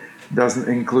understand it, doesn't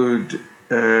include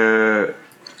the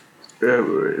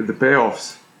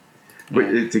payoffs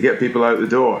to get people out the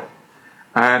door,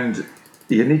 and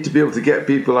you need to be able to get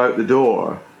people out the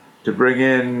door to bring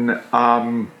in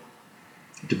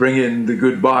the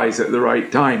good buys at the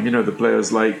right time. You know, the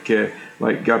players like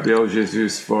Gabriel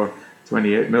Jesus for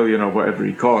 28 million or whatever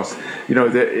he costs. You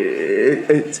know,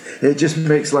 it just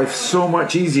makes life so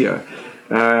much easier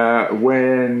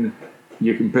when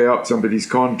you can pay up somebody's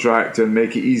contract and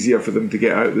make it easier for them to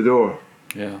get out the door.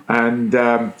 Yeah. And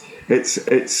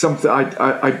it's something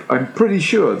I'm pretty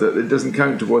sure that it doesn't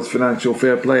count towards financial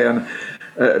fair play. And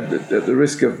at the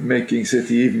risk of making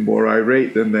City even more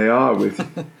irate than they are with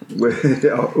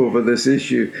over this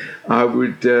issue, I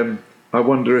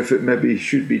wonder if it maybe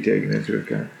should be taken into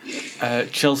account.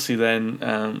 Chelsea then,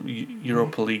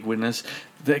 Europa League winners.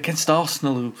 They're against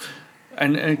Arsenal, who,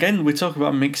 and again, we talk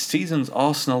about mixed seasons.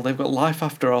 Arsenal, they've got life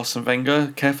after Arsene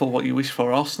Wenger. Careful what you wish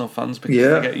for, Arsenal fans, because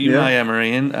they get Unai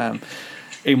Emery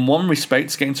in one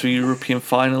respect, getting to a European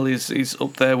final is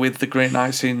up there with the great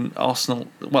nights in Arsenal.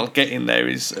 Well, getting there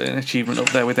is an achievement up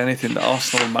there with anything that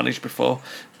Arsenal have managed before.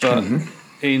 But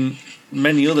in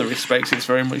many other respects, it's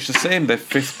very much the same. They're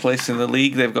 5th place in the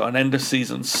league. They've got an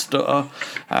end-of-season stutter.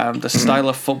 The style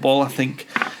of football, I think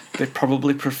they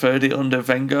probably preferred it under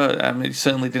Wenger. It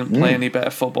certainly didn't play any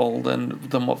better football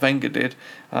than what Wenger did.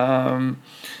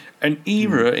 An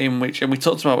era in which, and we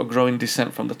talked about a growing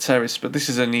dissent from the terrace, but this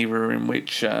is an era in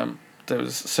which there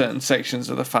was certain sections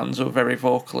of the fans who are very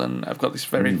vocal and have got this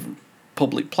very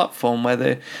public platform where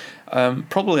they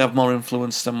probably have more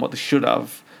influence than what they should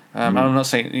have. I'm not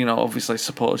saying, obviously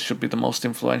supporters should be the most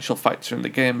influential factor in the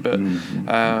game, but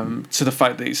to the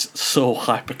fact that it's so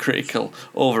hypercritical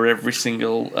over every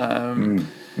single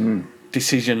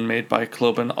decision made by a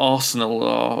club, and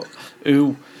Arsenal,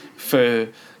 who for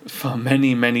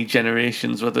many, many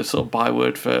generations were the sort of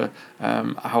byword for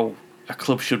how a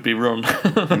club should be run.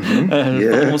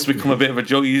 It almost become a bit of a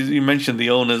joke. You mentioned the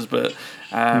owners, but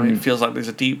it feels like there's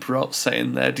a deep rot set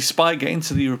in there, despite getting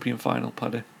to the European final,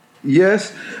 Paddy.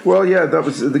 Yes, well, that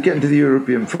was getting to the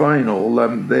European final.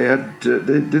 They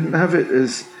didn't have it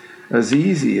as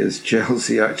easy as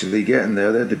Chelsea actually getting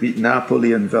there. They had to beat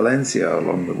Napoli and Valencia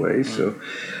along the way. So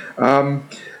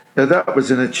that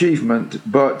was an achievement.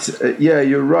 But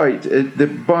you're right.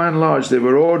 By and large, they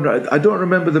were ordinary. I don't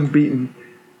remember them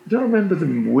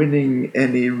winning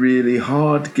any really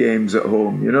hard games at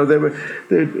home.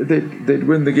 They'd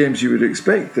win the games you would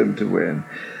expect them to win,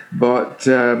 but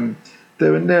they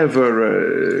were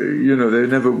never, they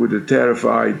never would have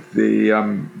terrified the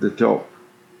top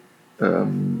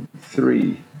 4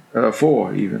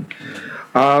 even.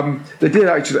 They did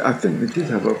actually. I think they did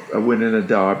have a win in a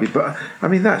derby, but I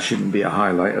mean that shouldn't be a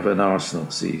highlight of an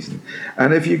Arsenal season.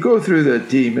 And if you go through their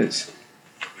team, it's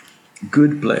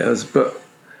good players, but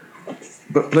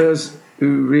players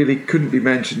who really couldn't be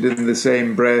mentioned in the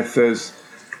same breath as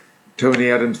Tony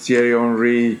Adams, Thierry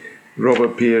Henry,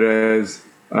 Robert Pires,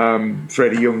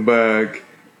 Freddie Ljungberg,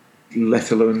 let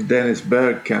alone Dennis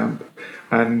Bergkamp.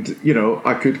 And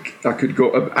I could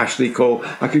go Ashley Cole.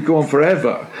 I could go on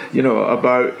forever,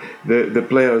 about the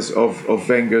players of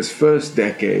Wenger's first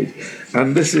decade.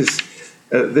 And this is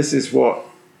what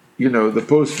the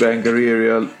post-Wenger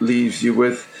era leaves you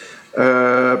with.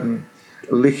 People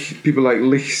like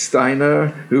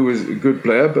Lichtsteiner, who was a good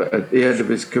player, but at the end of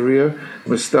his career,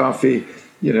 Mustafi,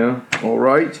 all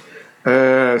right.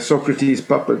 Socrates,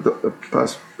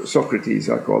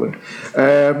 I call him.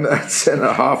 At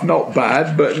centre half, not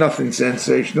bad, but nothing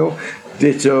sensational.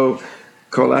 Ditto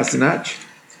Kolasinac.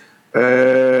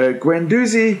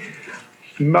 Guendouzi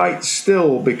might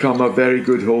still become a very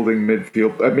good holding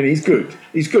midfield. I mean, he's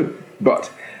good,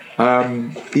 but I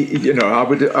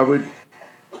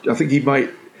think he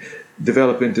might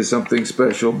develop into something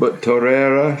special. But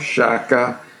Torreira,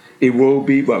 Xhaka,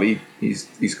 Iwobi, well,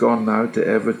 he's gone now to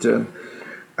Everton.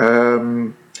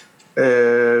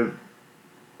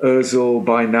 Ozil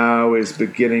by now is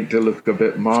beginning to look a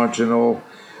bit marginal.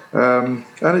 And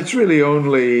it's really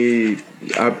only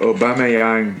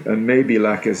Aubameyang and maybe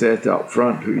Lacazette up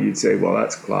front who you'd say, well,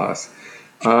 that's class.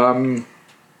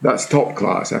 That's top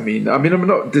class. I mean, I'm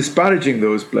not disparaging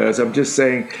those players. I'm just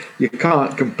saying you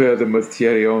can't compare them with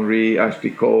Thierry Henry,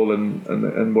 Ashley Cole,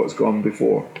 and what's gone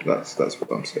before. That's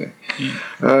what I'm saying.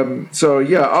 So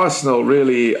yeah, Arsenal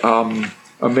really are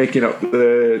making up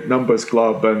the numbers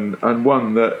club and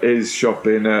one that is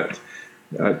shopping at,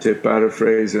 to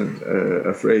paraphrase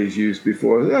a phrase used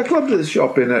before, a club that's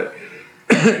shopping at,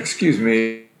 excuse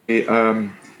me,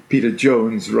 Peter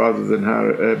Jones rather than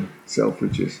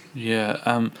Selfridges. Yeah,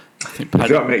 I think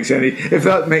If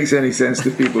that makes any sense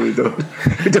to people who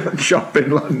don't shop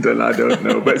in London, I don't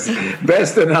know. But it's the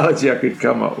best analogy I could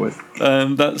come up with.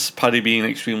 That's Paddy being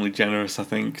extremely generous, I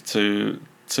think, to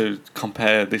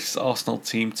compare this Arsenal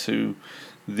team to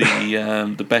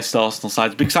the best Arsenal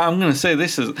sides. Because I'm going to say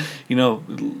this is,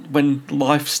 when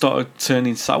life started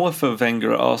turning sour for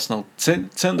Wenger at Arsenal, turn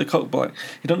the clock back.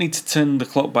 You don't need to turn the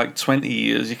clock back 20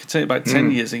 years. You can turn it back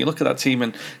 10 years, and you look at that team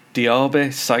and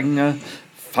Diaby, Sanger,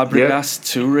 Fabregas,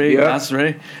 Toure,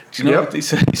 Nasri. Do you know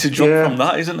it's a jump from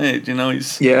that, isn't it?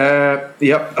 It's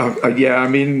I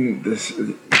mean,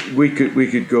 we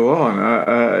could go on.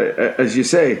 As you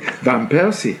say, Van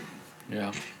Persie.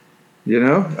 Yeah.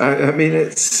 I mean,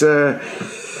 it's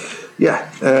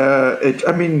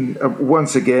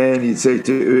once again, you'd say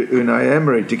to Unai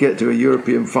Emery to get to a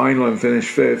European final and finish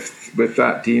fifth with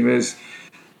that team is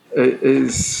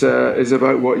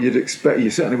about what you'd expect. You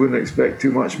certainly wouldn't expect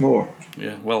too much more.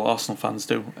 Yeah, well, Arsenal fans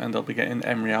do, and they'll be getting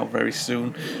Emery out very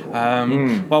soon.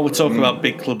 While we're talking about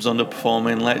big clubs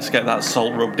underperforming, let's get that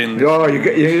salt rubbed in. Oh,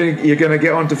 you're going to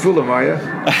get on to Fulham, are you?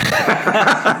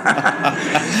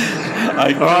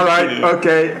 All right,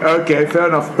 okay, fair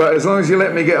enough. But as long as you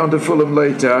let me get on to Fulham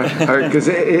later, because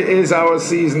it is our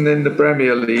season in the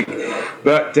Premier League.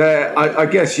 But I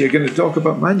guess you're going to talk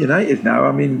about Man United now.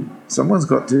 I mean, someone's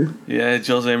got to. Yeah,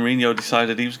 Jose Mourinho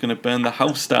decided he was going to burn the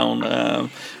house down.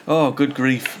 Good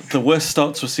grief. The worst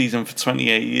start to a season for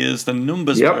 28 years. The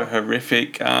numbers were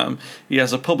horrific. He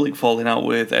has a public falling out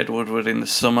with Ed Woodward in the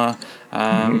summer.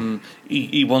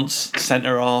 He wants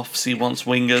centre-offs. He wants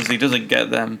wingers. He doesn't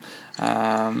get them.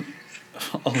 Ole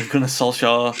Gunnar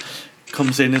Solskjaer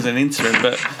comes in as an interim,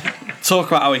 but talk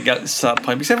about how it gets to that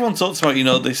point, because everyone talks about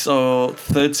this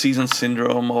third season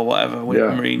syndrome or whatever with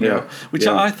Mourinho, which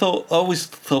I always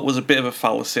thought was a bit of a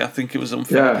fallacy. I think it was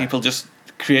unfair. People just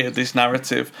created this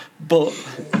narrative, but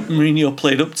Mourinho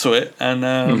played up to it, and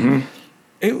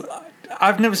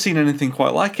I've never seen anything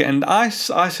quite like it. And I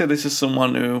say this as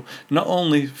someone who not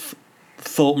only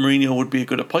thought Mourinho would be a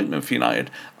good appointment for United,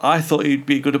 I thought he'd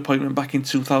be a good appointment back in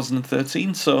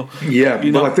 2013. So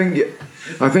well, I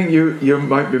think you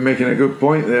might be making a good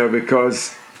point there,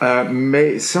 because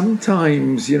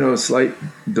sometimes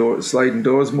sliding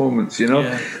doors moments,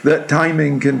 that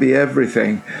timing can be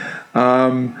everything,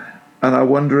 and I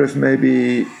wonder if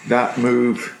maybe that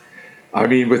move, I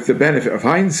mean, with the benefit of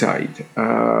hindsight,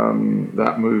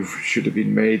 that move should have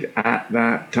been made at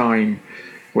that time,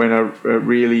 when a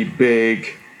really big,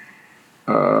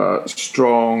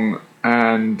 strong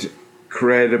and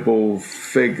credible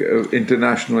figure,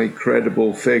 internationally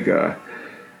credible figure,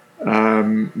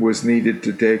 was needed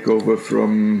to take over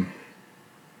from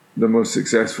the most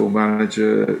successful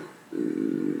manager,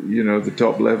 the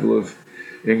top level of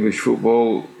English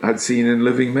football had seen in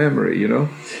living memory,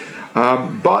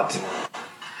 But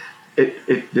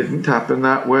it didn't happen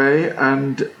that way,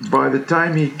 and by the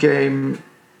time he came,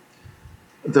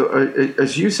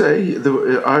 as you say,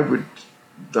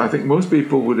 I think most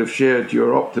people would have shared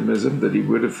your optimism that he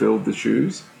would have filled the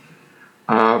shoes.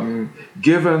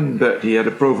 Given that he had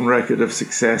a proven record of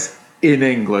success in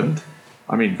England,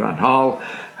 I mean, Van Gaal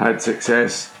had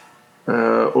success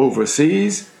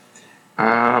overseas.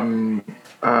 David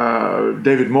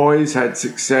Moyes had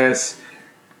success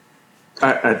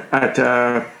at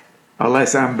a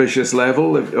less ambitious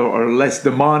level, or a less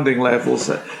demanding level,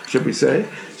 should we say.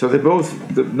 So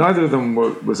neither of them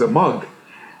was a mug.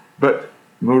 But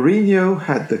Mourinho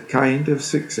had the kind of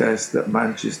success that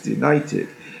Manchester United,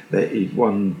 that he'd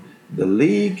won the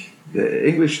league, the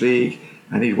English league,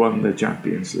 and he'd won the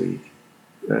Champions League.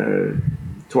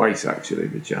 Twice, actually,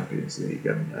 the Champions League,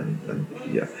 and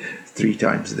 3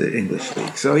 times the English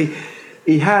league. So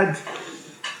he had...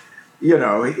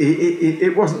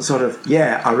 it wasn't sort of,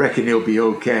 I reckon he'll be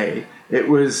okay. It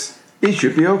was, he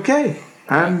should be okay.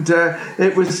 And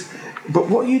it was, but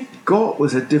what you got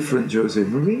was a different Jose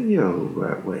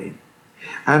Mourinho, Wayne.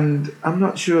 And I'm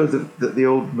not sure that the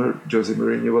old Jose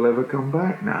Mourinho will ever come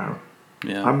back now.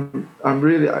 Yeah. I'm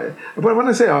really, when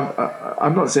I say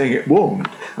I'm not saying it won't,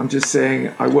 I'm just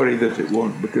saying I worry that it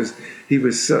won't, because he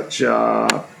was such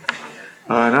an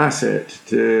asset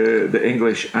to the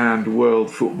English and world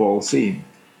football scene.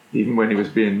 even when he was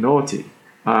being naughty,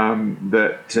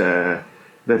 that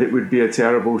it would be a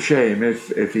terrible shame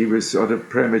if he was sort of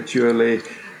prematurely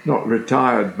not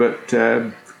retired, but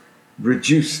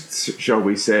reduced, shall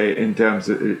we say, in terms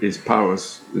of his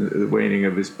powers, the waning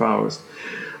of his powers.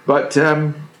 But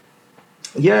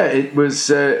it was.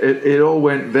 It all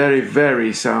went very,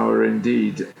 very sour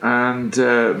indeed, and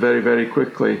very, very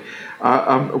quickly.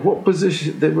 What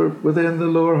position they were? Were they in the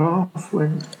lower half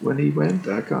when he went?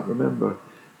 I can't remember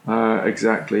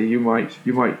exactly. You might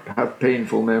have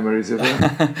painful memories of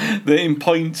it. In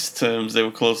points terms, they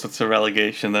were closer to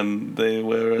relegation than they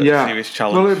were a serious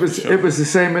challenge. Well, it was the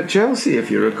same at Chelsea,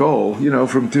 if you recall.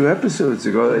 From 2 episodes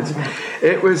ago.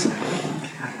 It was.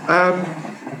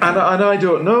 And I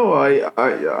don't know.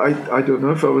 I don't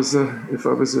know if I was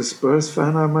a Spurs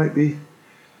fan, I might be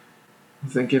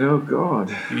thinking, oh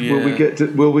God, will we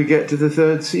get to the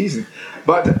third season?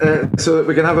 But so that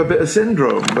we can have a bit of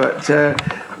syndrome. But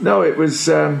no, it was.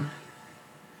 It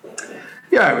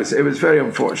was very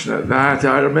unfortunate. That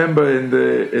I remember in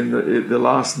the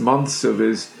last months of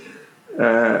his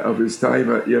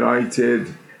time at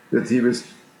United, that he was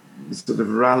sort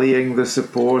of rallying the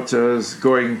supporters,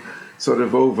 going sort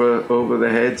of over the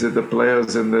heads of the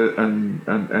players and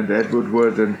Ed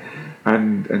Woodward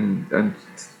and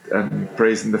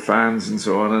praising the fans and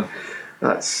so on. And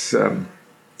that's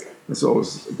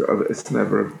always, it's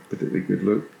never a particularly good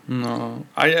look. No,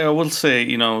 I will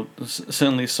say,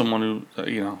 certainly someone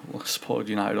who supported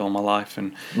United all my life,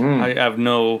 and I have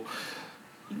no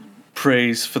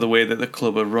praise for the way that the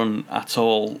club are run at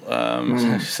all.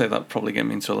 I say that probably get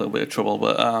me into a little bit of trouble,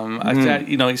 but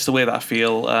it's the way that I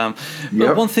feel.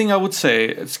 But one thing I would say,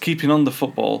 it's keeping on the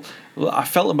football, I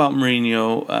felt about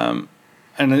Mourinho,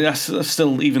 and I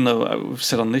still, even though I've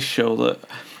said on this show that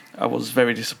I was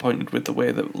very disappointed with the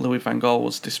way that Louis van Gaal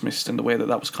was dismissed and the way that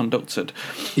was conducted.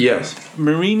 Yes.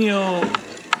 Mourinho,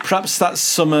 perhaps that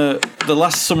summer, the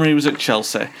last summer he was at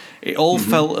Chelsea, it all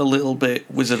felt a little bit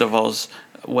Wizard of Oz,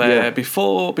 where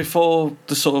before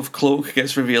the sort of cloak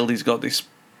gets revealed, he's got this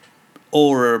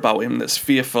aura about him that's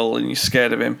fearful and you're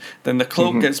scared of him. Then the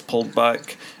cloak gets pulled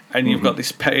back and you've got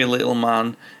this petty little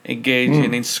man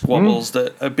engaging in squabbles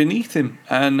that are beneath him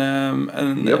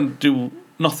and do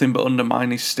nothing but undermine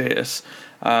his status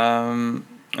and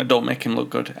don't make him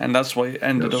look good. And that's what it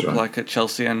ended up like at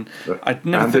Chelsea. And at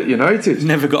United.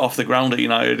 Never got off the ground at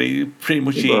United. He pretty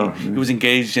much he was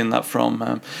engaged in that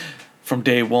from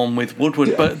day one with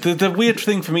Woodward. But the weird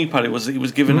thing for me, Paddy, was that he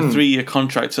was given a 3-year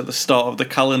contract at the start of the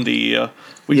calendar year,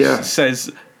 which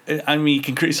says, I mean, you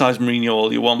can criticise Mourinho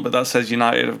all you want, but that says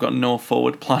United have got no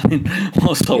forward planning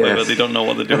whatsoever. Yes. They don't know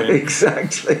what they're doing.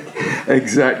 Exactly.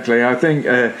 I think,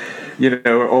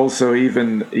 also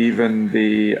even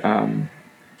the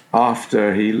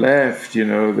after he left,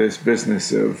 this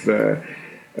business of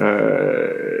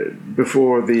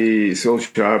before the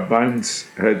Solskjaer bounce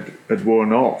had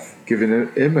worn off, giving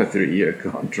him a 3-year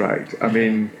contract. I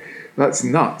mean, that's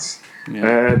nuts.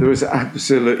 Yeah. There was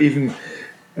absolute, even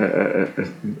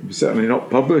certainly not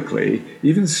publicly,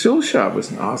 even Solskjaer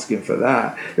wasn't asking for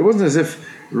that. It wasn't as if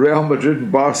Real Madrid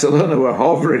and Barcelona were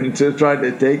hovering to try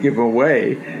to take him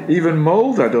away. Even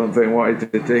Mould, I don't think,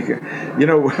 wanted to take him.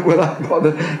 Without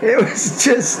bother. It was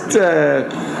just a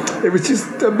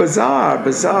bizarre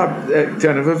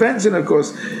turn of events. And of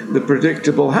course, the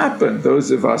predictable happened.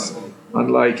 Those of us,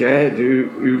 unlike Ed,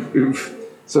 who've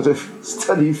sort of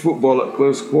studied football at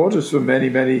close quarters for many,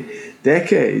 many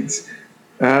decades,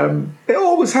 it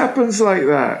always happens like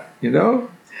that. You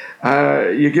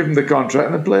give them the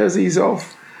contract and the players ease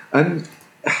off. And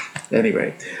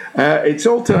anyway, it's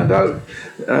all turned out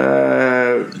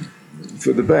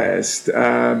for the best,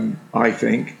 I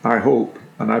think, I hope,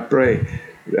 and I pray,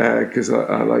 because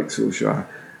I like Solskjaer.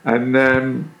 And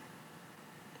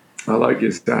I like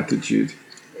his attitude.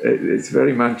 It's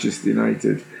very Manchester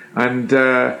United. And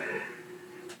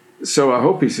so I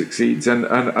hope he succeeds. And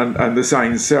the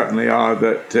signs certainly are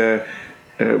that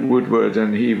Woodward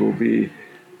and he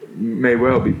may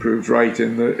well be proved right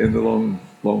in the long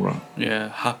run. Yeah,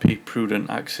 happy,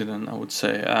 prudent accident, I would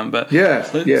say. But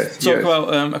let's talk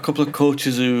about a couple of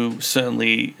coaches who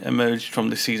certainly emerged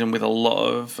from this season with a lot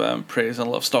of praise and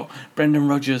a lot of stock. Brendan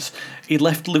Rodgers, he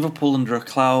left Liverpool under a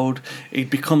cloud.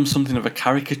 He'd become something of a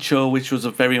caricature, which was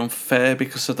very unfair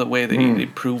because of the way that he'd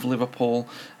improved Liverpool.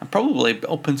 And probably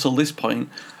up until this point,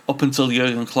 up until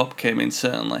Jurgen Klopp came in,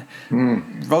 certainly.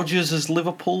 Rodgers as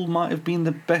Liverpool might have been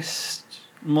the best,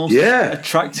 most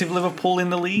attractive Liverpool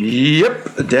in the league.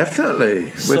 Yep,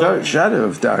 definitely, without shadow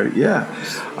of doubt. Yeah.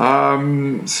 I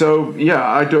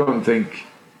don't think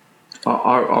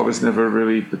I was never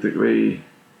really particularly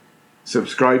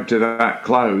subscribe to that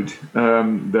cloud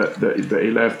that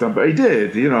he left on, but he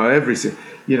did.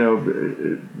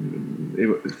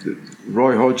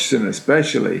 Roy Hodgson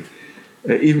especially,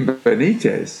 even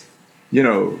Benitez,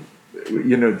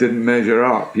 didn't measure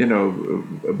up.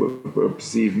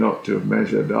 Perceived not to have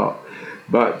measured up,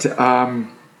 but I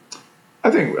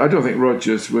don't think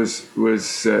Rodgers was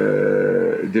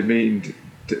demeaned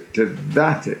to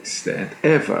that extent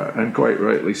ever, and quite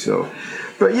rightly so.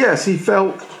 But yes, he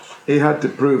felt he had to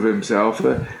prove himself.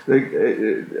 Steven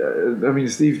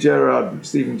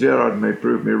Gerrard may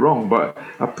prove me wrong, but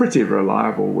a pretty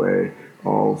reliable way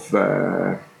of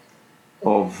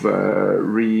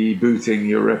rebooting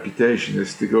your reputation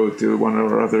is to go to one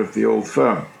or other of the old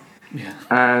firm. Yeah.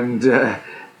 And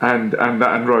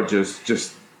Rodgers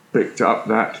just picked up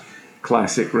that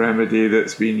classic remedy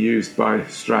that's been used by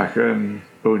Strachan,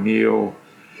 O'Neill,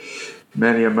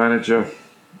 many a manager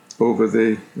over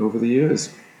the years.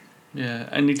 Yeah,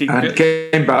 and he did. And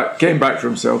came back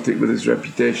from Celtic with his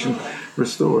reputation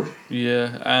restored.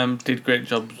 Yeah, did great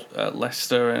jobs at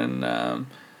Leicester, and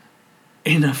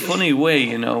in a funny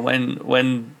way,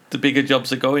 when the bigger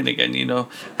jobs are going again, I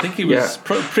think he was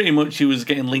pretty much he was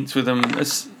getting linked with them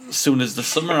as soon as the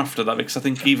summer after that, because I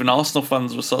think even Arsenal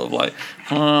fans were sort of like,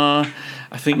 I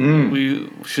think we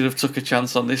should have took a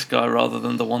chance on this guy rather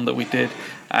than the one that we did.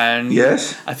 And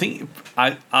yes, I think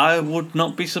I would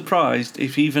not be surprised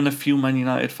if even a few Man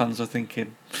United fans are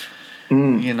thinking,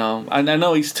 and I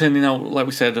know he's turning out, like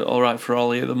we said, all right for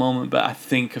Ollie at the moment, but I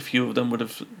think a few of them would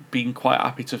have been quite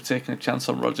happy to have taken a chance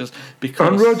on Rodgers.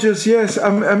 On Rodgers, yes.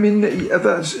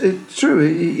 That's it's true.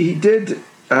 He did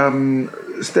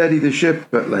steady the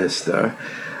ship at Leicester.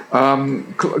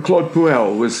 Claude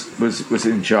Puel was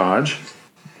in charge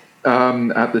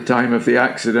at the time of the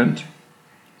accident.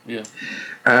 Yeah.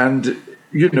 And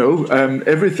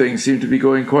everything seemed to be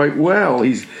going quite well.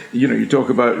 You talk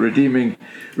about redeeming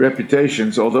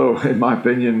reputations. Although, in my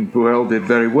opinion, Puel did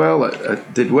very well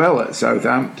at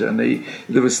Southampton.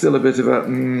 There was still a bit of a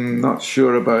not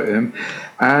sure about him,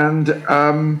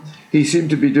 and he seemed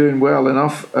to be doing well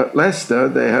enough at Leicester.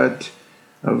 They had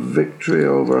a victory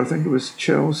over, I think it was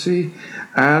Chelsea,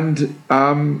 and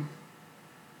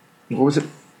what was it?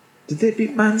 Did they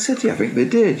beat Man City? I think they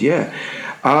did. Yeah.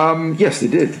 Yes, they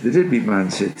did. They did beat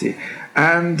Man City.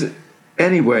 And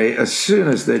anyway, as soon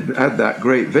as they'd had that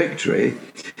great victory,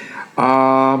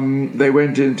 they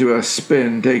went into a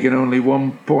spin, taking only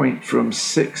 1 point from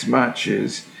 6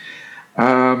 matches.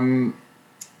 And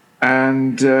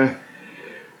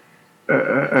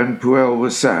Puel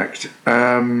was sacked.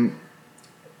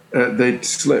 They'd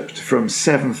slipped from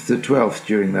 7th to 12th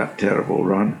during that terrible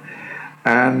run.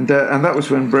 And that was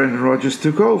when Brendan Rodgers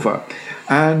took over.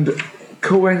 And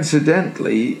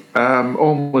coincidentally,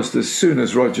 almost as soon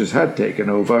as Rodgers had taken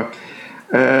over,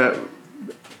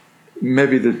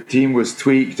 maybe the team was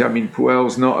tweaked.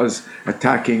 Puel's not as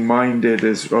attacking-minded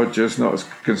as Rodgers, not as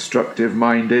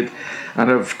constructive-minded. And,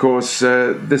 of course,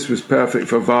 this was perfect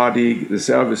for Vardy. The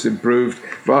service improved.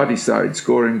 Vardy started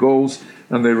scoring goals,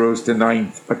 and they rose to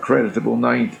 9th, a creditable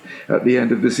 9th at the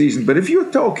end of the season. But if you're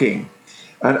talking...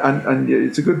 And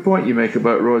it's a good point you make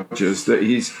about Rodgers, that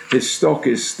his stock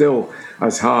is still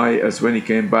as high as when he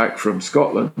came back from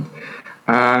Scotland.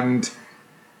 But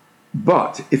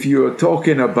if you're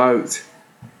talking about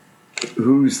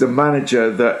who's the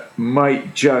manager that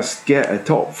might just get a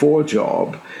top 4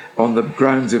 job on the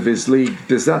grounds of his league,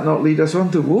 does that not lead us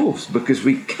on to Wolves? Because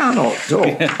we cannot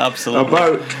talk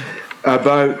about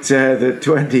the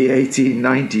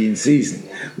 2018-19 season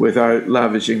without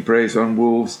lavishing praise on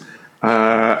Wolves.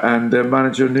 And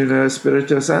manager Nuno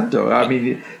Espirito Santo.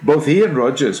 Both he and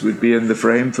Rodgers would be in the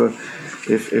frame for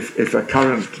if a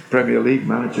current Premier League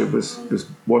manager was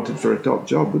wanted for a top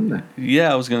job, wouldn't they?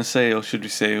 Yeah, I was going to say, or should we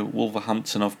say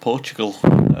Wolverhampton of Portugal,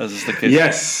 as the case.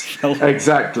 Yes,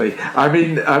 exactly.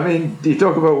 You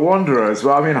talk about wanderers.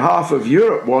 Well, half of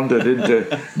Europe wandered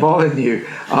into Molineux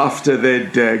after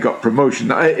they'd got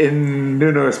promotion in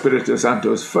Nuno Espirito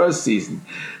Santo's first season.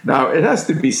 Now, it has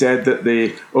to be said that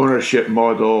the ownership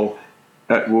model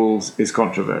at Wolves is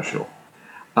controversial.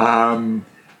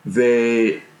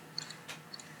 They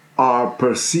are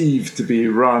perceived to be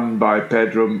run by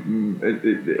Pedro,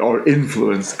 or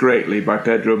influenced greatly by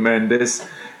Pedro Mendes,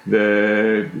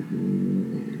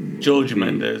 George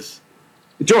Mendes.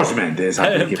 Pedro Mendes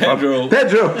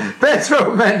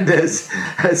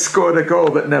has scored a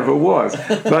goal that never was.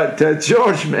 But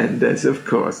George Mendes, of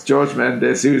course,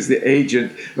 who's the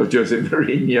agent of Jose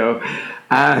Mourinho,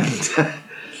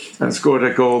 and scored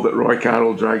a goal that Roy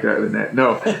Carroll dragged out of the net.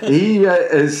 No, he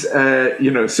is,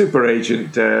 super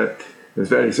agent, a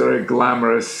very sort of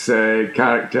glamorous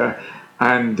character,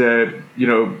 and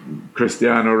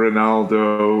Cristiano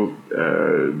Ronaldo,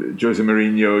 Jose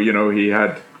Mourinho. He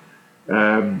had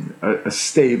a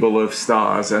stable of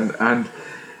stars, and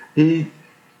he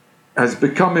has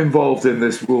become involved in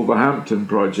this Wolverhampton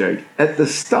project. At the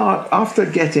start, after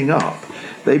getting up,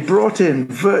 they brought in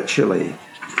virtually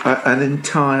an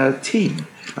entire team.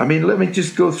 I mean, let me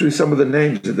just go through some of the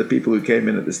names of the people who came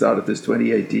in at the start of this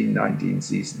 2018-19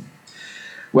 season.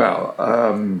 Well,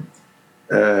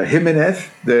 Jimenez,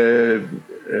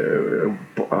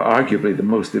 arguably the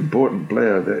most important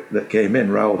player that came in,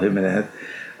 Raul Jimenez,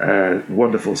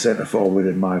 wonderful centre forward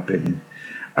in my opinion.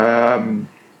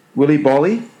 Willy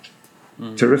Bolly,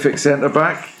 terrific centre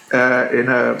back,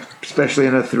 especially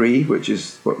in a 3, which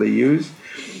is what they use.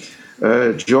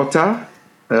 Jota,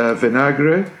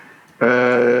 Vinagre,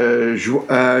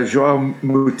 João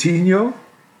Moutinho,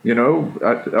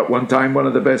 at one time one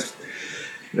of the best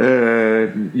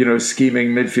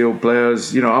scheming midfield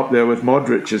players, up there with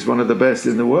Modric as one of the best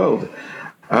in the world.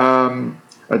 Adama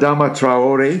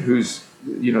Traore, who's,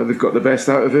 they've got the best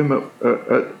out of him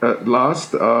at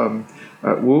last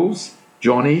at Wolves.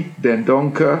 Johnny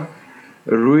Dendoncker,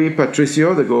 Rui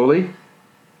Patricio, the goalie.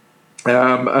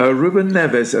 Ruben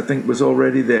Neves, I think, was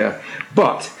already there.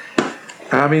 But,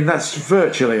 I mean, that's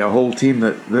virtually a whole team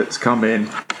that's come in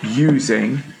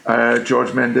using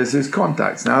George Mendes's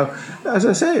contacts. Now, as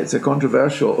I say, it's a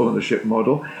controversial ownership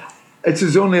model.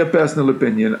 It's only a personal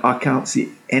opinion. I can't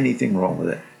see anything wrong with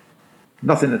it.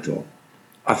 Nothing at all.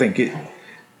 I think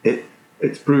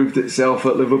it's proved itself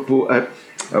at Liverpool, at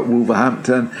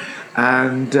Wolverhampton,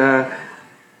 and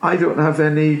I don't have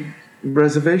any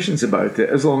reservations about it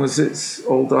as long as it's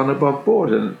all done above board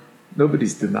and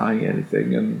nobody's denying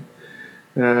anything,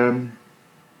 and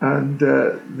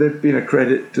they've been a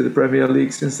credit to the Premier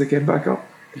League since they came back up.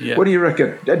 Yeah. What do you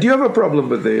reckon? Do you have a problem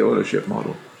with the ownership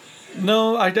model?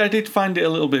 No, I did find it a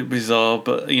little bit bizarre,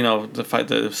 but the fact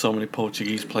that there's so many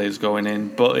Portuguese players going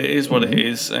in, but it is what it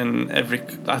is, and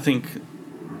I think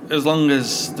as long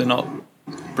as they're not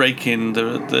breaking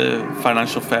the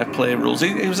financial fair play rules,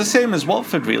 it was the same as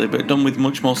Watford really, but done with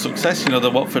much more success. The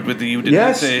Watford with the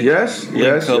Udinese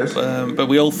link up. But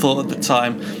we all thought at the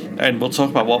time, and we'll talk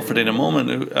about Watford in a moment.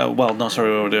 We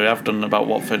have done about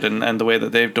Watford and the way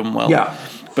that they've done well. Yeah.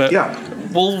 But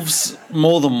Wolves,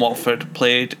 more than Watford,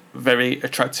 played very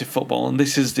attractive football, and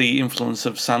this is the influence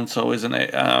of Santo, isn't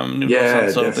it?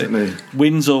 Santo, definitely.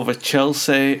 Wins over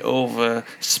Chelsea, over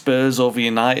Spurs, over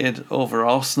United, over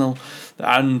Arsenal.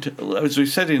 And as we've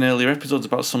said in earlier episodes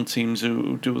about some teams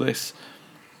who do this,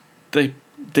 they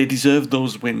deserve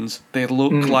those wins. They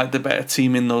look like the better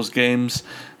team in those games.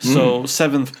 So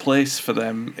 7th place for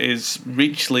them is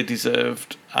richly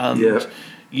deserved. And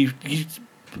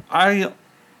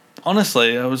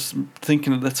honestly, I was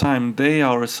thinking at the time, they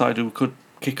are a side who could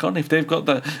kick on if they've got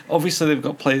that. Obviously, they've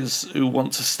got players who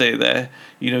want to stay there.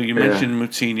 You mentioned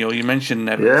Moutinho, you mentioned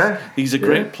Neves. Yeah. These are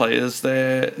great players.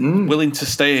 They're willing to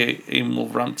stay in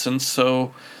Wolverhampton,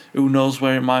 so who knows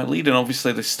where it might lead. And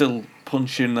obviously, they're still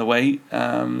punching their weight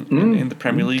in the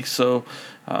Premier League. So,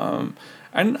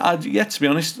 and to be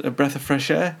honest, a breath of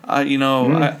fresh air. I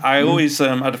always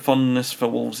had a fondness for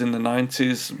Wolves in the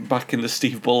 90s, back in the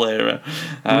Steve Bull era.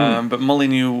 But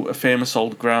Molineux, a famous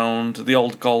old ground. The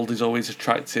old gold is always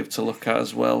attractive to look at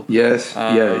as well. Yes,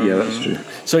 that's true.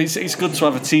 So it's good to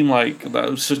have a team like that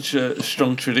with such a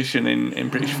strong tradition in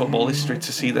British football history,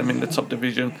 to see them in the top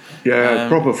division. Yeah,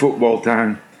 proper football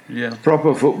town. Yeah,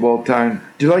 proper football town.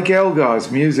 Do you like Elgar's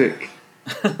music?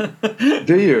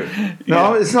 Do you?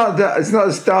 No, it's not that. It's not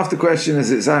as daft a question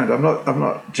as it sounds. I'm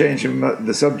not changing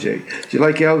the subject. Do you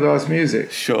like Elgar's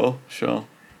music? Sure.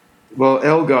 Well,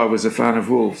 Elgar was a fan of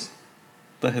Wolves.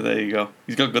 There you go.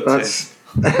 He's got good taste.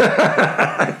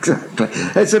 Exactly.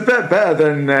 It's a bit better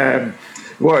than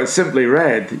what it's Simply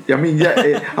Red. I mean,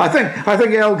 I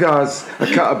think Elgar's a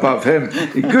cut above him.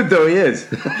 Good though he is.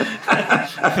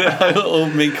 I hope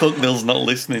Mick Hucknall's not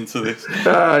listening to this.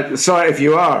 Sorry if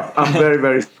you are. I'm very,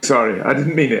 very sorry. I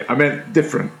didn't mean it. I meant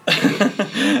different.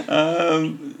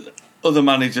 Other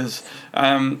managers,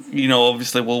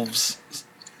 obviously Wolves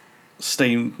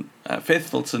staying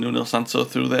faithful to Nuno Santo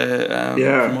through their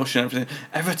promotion and everything.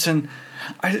 Everton,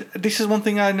 this is one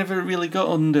thing I never really got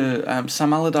under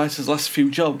Sam Allardyce's last few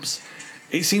jobs.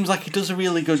 It seems like he does a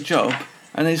really good job,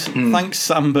 and it's thanks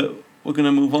Sam, but we're going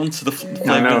to move on to the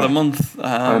flavour of the month.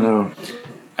 I know.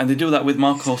 And they do that with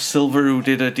Marco Silva, who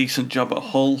did a decent job at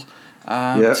Hull.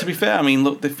 To be fair, I mean,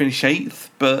 look, they finished 8th,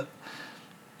 but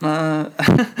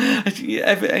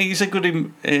he's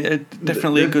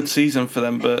definitely a good season for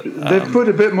them. But they've put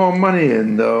a bit more money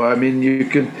in, though. I mean, you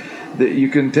can that you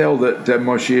can tell that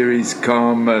Moshiri's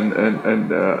calm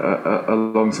and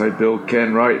alongside Bill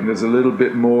Kenwright, and there's a little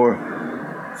bit more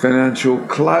financial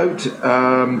clout.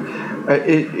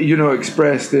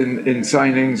 Expressed in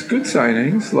signings, good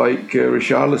signings like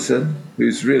Richarlison,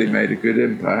 who's really made a good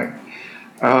impact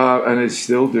and is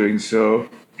still doing so.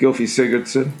 Gylfi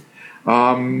Sigurdsson.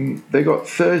 They got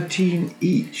 13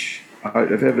 each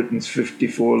out of Everton's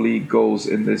 54 league goals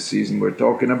in this season we're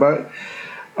talking about.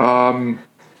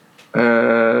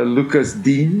 Lucas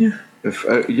Digne,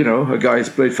 a guy who's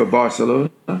played for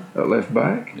Barcelona at left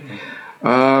back.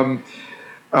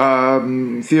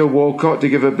 Theo Walcott to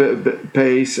give a bit of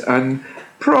pace, and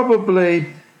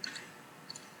probably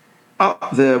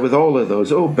up there with all of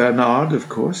those. Oh, Bernard, of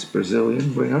course,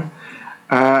 Brazilian winger.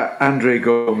 Andre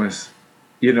Gomes.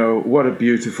 What a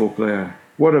beautiful player.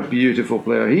 What a beautiful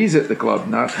player. He's at the club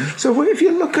now. So if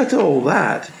you look at all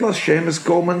that, plus Seamus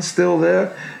Coleman's still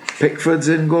there, Pickford's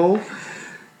in goal,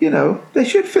 they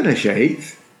should finish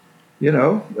 8th.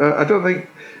 I don't think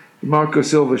Marco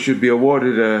Silva should be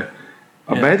awarded a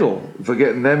medal for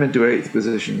getting them into 8th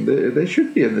position. They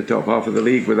should be in the top half of the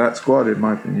league with that squad, in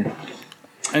my opinion.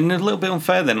 And a little bit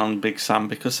unfair then on Big Sam,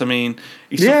 because he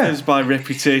suffers by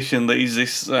reputation that he's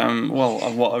this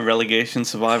what a relegation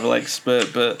survival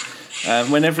expert, but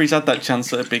whenever he's had that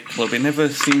chance at a big club, it never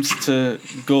seems to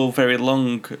go very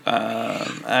long,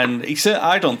 and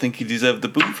I don't think he deserved the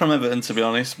boot from Everton, to be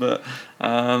honest, but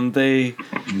they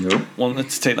wanted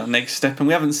to take that next step, and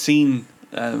we haven't seen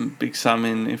Big Sam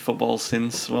in football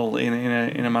since,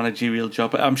 in a managerial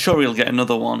job. I'm sure he'll get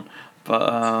another one. But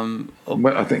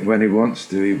I think when he wants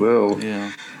to, he will.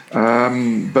 Yeah.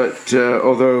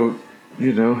 Although,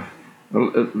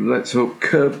 let's hope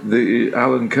the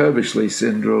Alan Kirbishley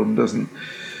syndrome doesn't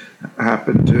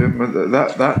happen to him.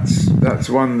 That's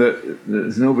one that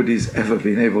nobody's ever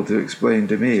been able to explain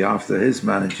to me after his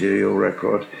managerial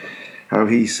record, how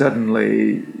he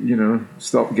suddenly,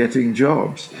 stopped getting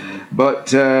jobs.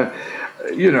 But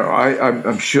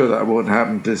I'm sure that won't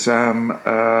happen to Sam.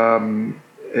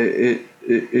 His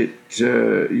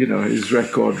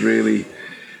record really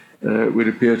would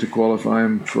appear to qualify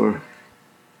him for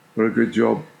a good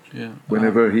job. Yeah.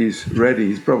 Whenever he's ready,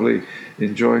 he's probably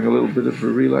enjoying a little bit of a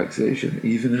relaxation,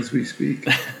 even as we speak.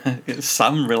 Is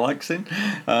Sam relaxing?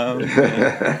 Probably.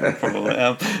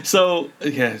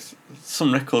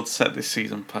 Some records set this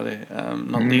season, Paddy.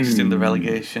 Not least in the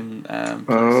relegation. I'm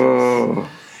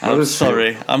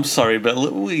sorry, but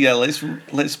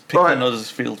let's pick on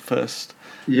Huddersfield first.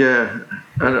 Yeah,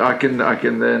 and I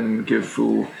can then give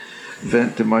full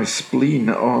vent to my spleen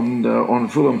on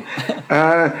Fulham.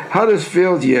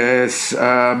 Huddersfield, yes.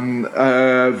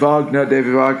 David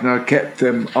Wagner kept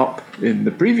them up in the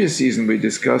previous season we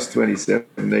discussed,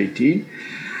 27-18,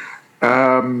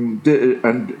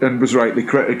 and was rightly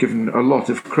given a lot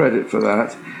of credit for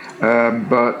that.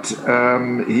 But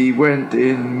he went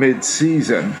in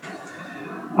mid-season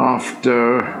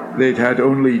after they'd had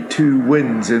only 2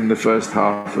 wins in the first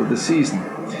half of the season.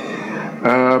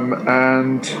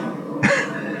 And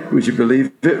would you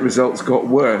believe it, results got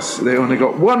worse. They only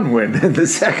got 1 win in the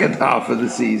second half of the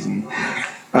season.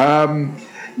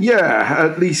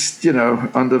 At least,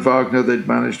 under Wagner they'd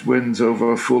managed wins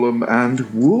over Fulham and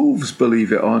Wolves,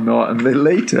 believe it or not, and they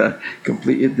later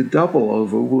completed the double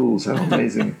over Wolves. How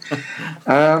amazing.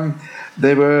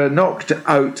 They were knocked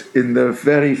out in the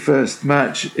very first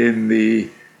match in the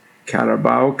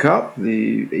Carabao Cup,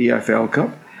 the EFL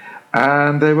Cup,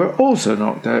 and they were also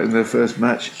knocked out in their first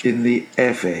match in the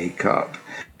FA Cup.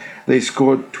 They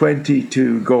scored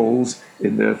 22 goals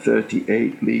in their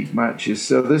 38 league matches,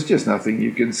 so there's just nothing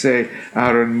you can say.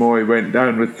 Aaron Moy went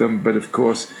down with them, but of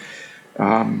course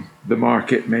the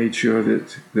market made sure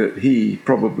that he,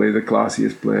 probably the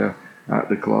classiest player at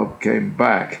the club, came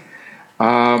back.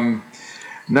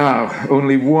 Now,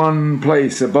 only one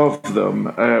place above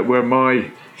them were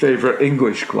my favourite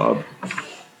English club,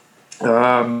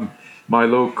 my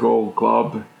local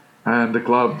club, and a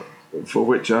club for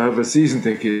which I have a season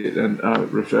ticket, and I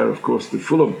refer, of course, to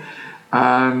Fulham.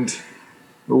 And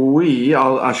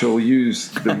I shall use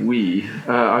the we.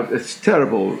 It's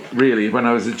terrible, really. When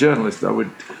I was a journalist, I would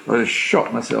have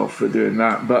shot myself for doing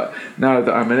that. But now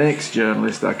that I'm an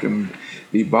ex-journalist, I can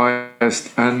be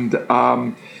biased. And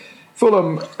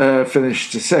Fulham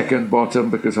finished second bottom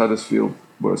because Huddersfield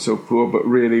were so poor, but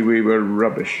really we were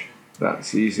rubbish that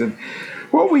season.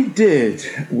 What we did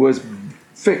was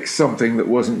fix something that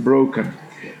wasn't broken.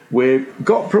 We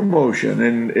got promotion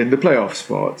in the playoff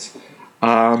spots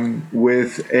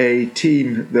with a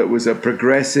team that was a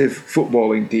progressive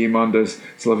footballing team under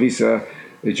Slaviša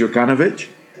Jokanovic.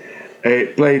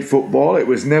 It played football. It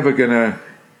was never going to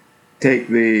take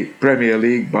the Premier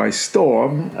League by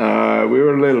storm. We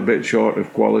were a little bit short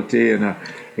of quality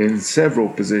in several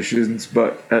positions,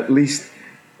 but at least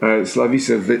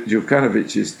Slavica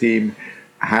Djukanovic's team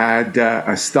had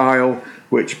a style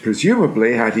which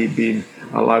presumably, had he been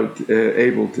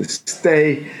able to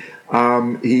stay,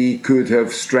 he could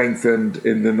have strengthened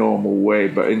in the normal way.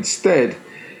 But instead,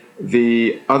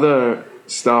 the other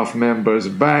staff members,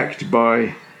 backed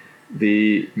by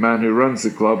the man who runs the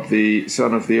club, the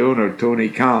son of the owner, Tony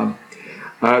Khan,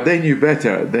 they knew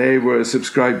better. They were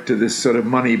subscribed to this sort of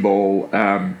Moneyball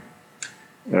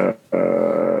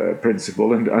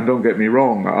principle. And don't get me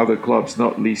wrong, other clubs,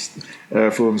 not least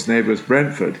Fulham's neighbours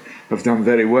Brentford, have done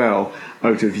very well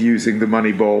out of using the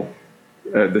Moneyball,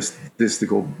 the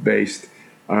statistical-based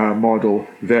model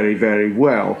very, very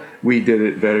well. We did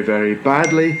it very, very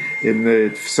badly in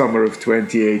the summer of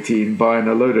 2018, buying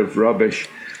a load of rubbish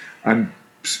and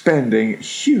spending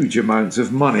huge amounts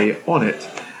of money on it.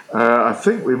 I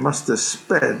think we must have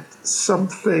spent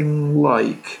something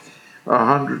like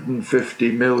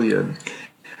 150 million.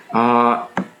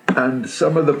 And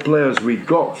some of the players we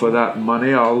got for that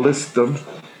money, I'll list them: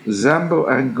 Zambo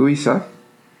Anguissa,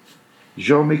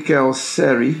 Jean-Michel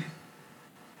Seri,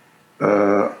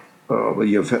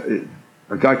 you've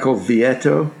a guy called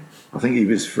Vieto. I think he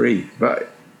was free, but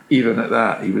even at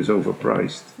that, he was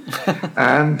overpriced.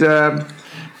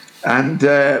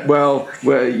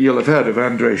 Well, you'll have heard of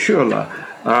Andre Schürrle.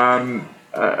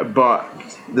 But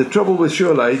the trouble with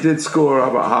Schürrle, he did score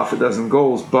about half a dozen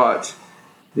goals, but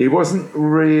he wasn't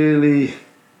really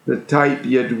the type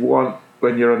you'd want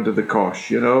when you're under the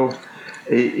cosh, you know.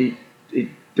 He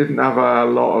didn't have a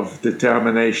lot of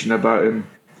determination about him,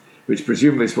 which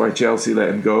presumably is why Chelsea let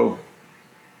him go.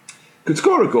 Could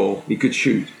score a goal, he could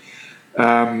shoot.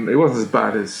 It wasn't as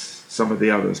bad as some of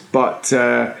the others, but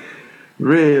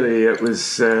really it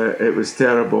was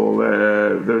terrible.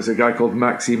 There was a guy called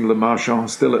Maxime Le Marchand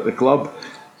still at the club.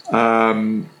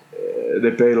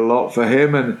 They paid a lot for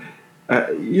him, and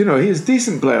he was a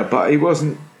decent player, but he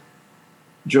wasn't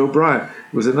Joe Bryant.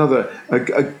 Was another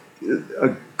a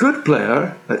good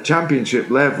player at championship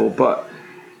level, but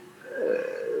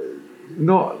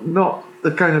not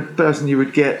the kind of person you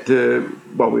would get to.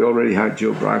 Well, we already had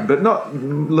Joe Bryant, but not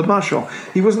Le Marchand.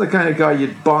 He wasn't the kind of guy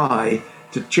you'd buy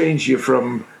to change you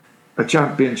from a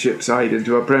championship side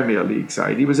into a Premier League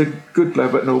side. He was a good player,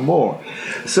 but no more.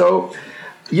 So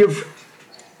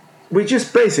we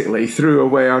just basically threw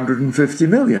away 150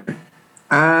 million,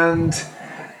 and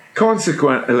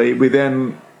consequently,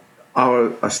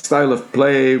 our style of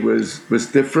play was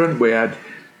different. We had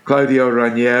Claudio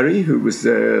Ranieri, who was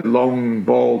the long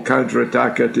ball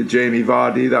counter-attacker to Jamie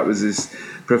Vardy. That was his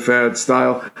preferred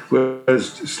style, whereas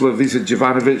Slavica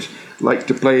Jovanovic liked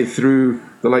to play through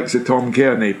the likes of Tom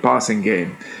Kearney, passing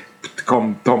game.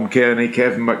 Tom Kearney,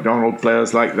 Kevin McDonald,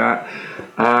 players like that.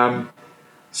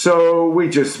 So we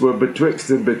just were betwixt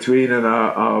and between, and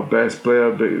our best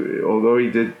player, although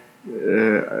he did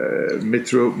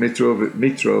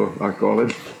Mitro, I call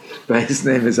him, but his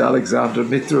name is Alexander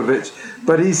Mitrovic.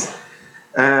 But he's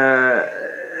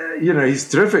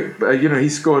terrific. He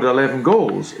scored 11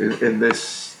 goals in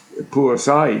this poor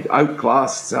side,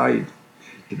 outclassed side,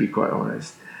 to be quite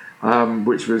honest,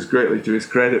 which was greatly to his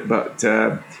credit. But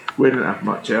we didn't have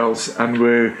much else, and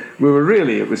we were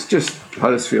really, it was just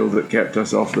Huddersfield that kept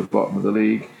us off the bottom of the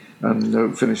league,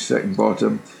 and finished second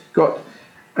bottom. Got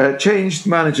changed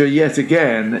manager yet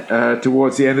again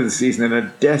towards the end of the season in a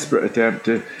desperate attempt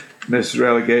to miss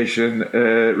relegation.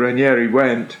 Ranieri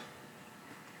went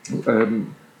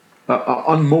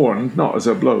unmourned, not as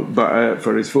a bloke, but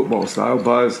for his football style,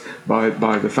 buzzed by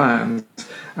the fans.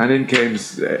 And in came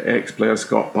ex-player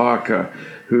Scott Parker,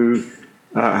 who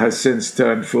has since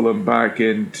turned Fulham back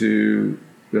into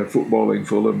the footballing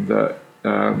Fulham that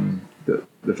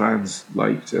the fans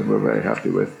liked and were very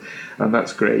happy with. And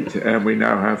that's great. And we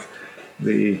now have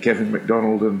the Kevin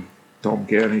McDonald and Tom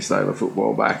Kearney style of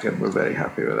football back, and we're very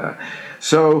happy with that.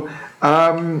 So,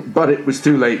 but it was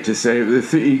too late to say.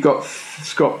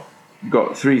 Scott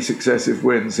got 3 successive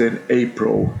wins in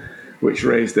April, which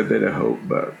raised a bit of hope,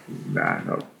 but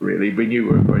not really. We knew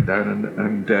we were going down,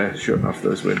 and sure enough,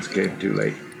 those wins came too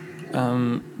late.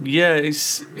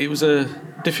 It was a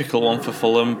difficult one for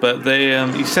Fulham, but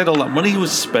he said all that money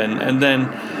was spent, and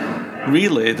then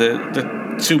really the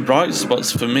two bright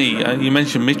spots for me, you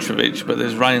mentioned Mitrovic, but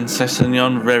there's Ryan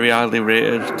Sessegnon, very highly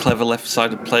rated, clever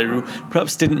left-sided player who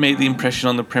perhaps didn't make the impression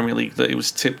on the Premier League that he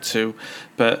was tipped to.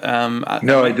 But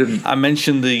I didn't. I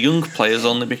mentioned the young players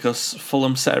only because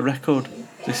Fulham set a record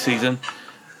this season.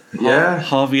 Yeah.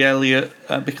 Harvey Elliott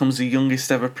becomes the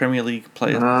youngest ever Premier League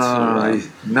player.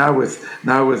 Now with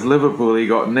Liverpool, he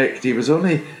got nicked. He was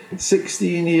only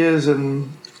 16 years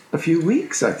and a few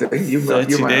weeks, I think.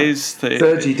 30 days.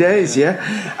 30 days, yeah.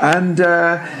 And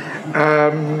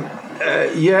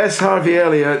yes, Harvey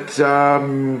Elliott.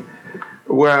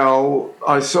 Well,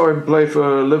 I saw him play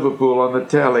for Liverpool on the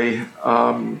telly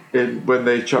when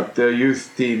they chucked their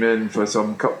youth team in for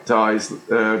some cup ties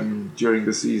during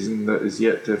the season that is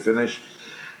yet to finish.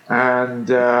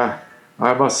 And I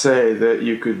must say that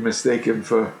you could mistake him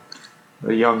for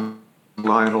a young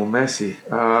Lionel Messi.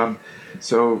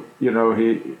 So,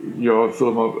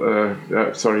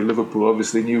 Liverpool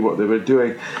obviously knew what they were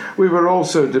doing. We were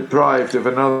also deprived of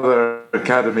another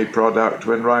academy product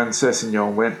when Ryan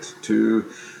Sessegnon went to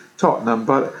Tottenham,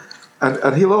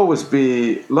 and he'll always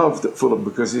be loved at Fulham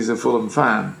because he's a Fulham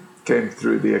fan, came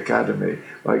through the academy,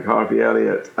 like Harvey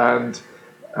Elliott, and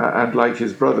like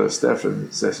his brother, Stefan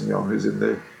Sessegnon, who's in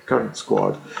the current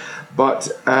squad.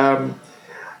 But I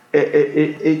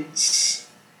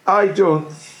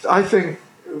think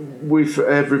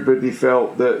everybody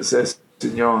felt that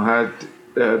Sessegnon had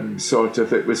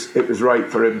it was right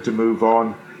for him to move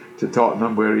on to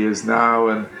Tottenham where he is now,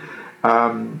 and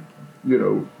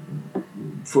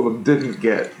Fulham didn't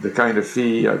get the kind of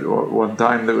fee. At one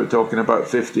time they were talking about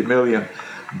 50 million,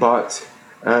 but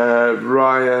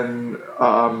Ryan,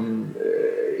 I'll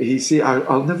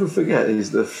never forget.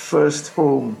 Is the first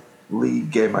home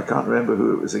league game. I can't remember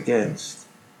who it was against.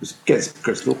 It was against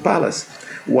Crystal Palace.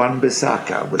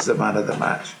 Wan-Bissaka was the man of the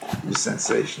match. It was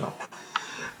sensational.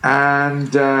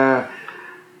 And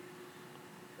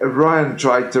Ryan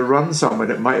tried to run someone.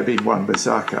 It might have been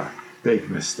Wan-Bissaka. Big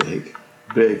mistake.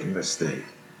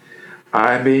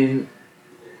 I mean,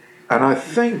 and I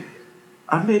think,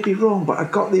 I may be wrong, but I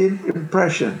got the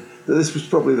impression that this was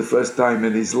probably the first time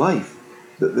in his life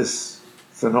that this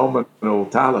phenomenal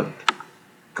talent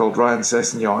called Ryan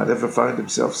Sessegnon had ever found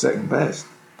himself second best.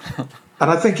 And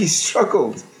I think he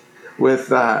struggled with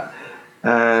that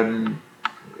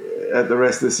at the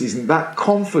rest of the season. That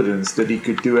confidence that he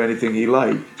could do anything he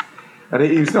liked. And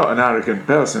he's not an arrogant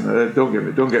person,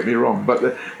 don't get me wrong, but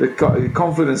the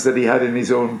confidence that he had in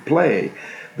his own play,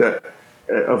 that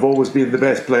of always being the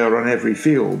best player on every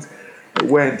field,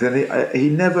 went, and he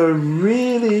never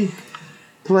really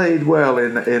played well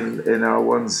in our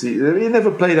one season. He never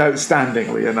played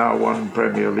outstandingly in our one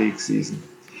Premier League season.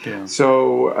 Yeah.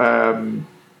 So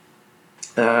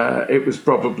it was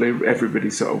probably everybody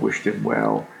sort of wished him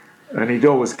well, and he'd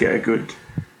always get a good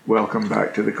welcome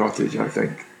back to the cottage, I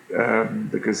think.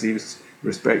 Because he was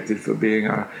respected for being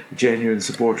a genuine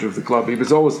supporter of the club. He was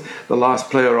always the last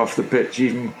player off the pitch,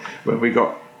 even when we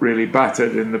got really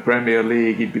battered in the Premier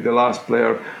League. He'd be the last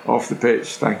player off the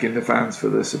pitch, thanking the fans for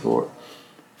their support.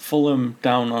 Fulham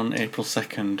down on April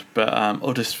 2nd, but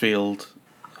Huddersfield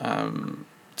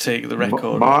take the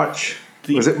record. March?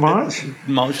 Was it March?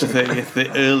 March the 30th, the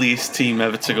earliest team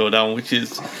ever to go down, which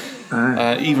is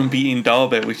even beating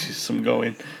Derby, which is some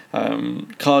going.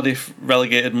 Cardiff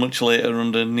relegated much later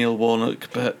under Neil Warnock,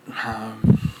 but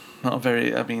not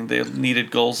very. I mean, they needed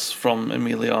goals from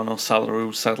Emiliano Sala,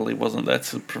 who sadly wasn't there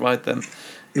to provide them.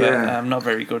 But not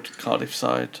very good Cardiff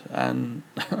side, and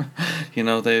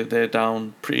they're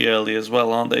down pretty early as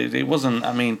well, aren't they? It wasn't.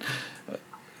 I mean,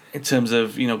 in terms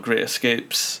of great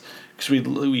escapes. Because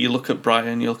you look at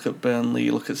Brighton, you look at Burnley,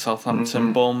 you look at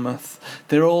Southampton, Bournemouth,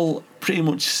 they're all pretty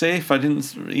much safe. I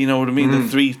didn't, you know what I mean? The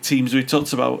three teams we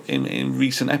talked about in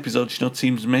recent episodes,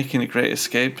 teams making a great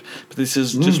escape. But this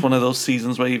is just one of those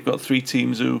seasons where you've got three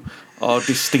teams who are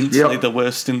distinctly the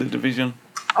worst in the division.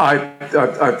 I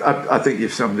think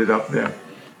you've summed it up there.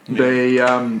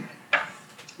 Yeah.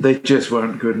 They just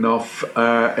weren't good enough,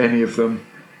 any of them,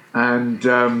 and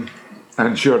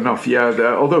sure enough,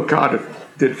 although Cardiff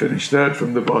did finish third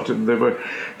from the bottom, they were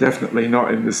definitely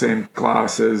not in the same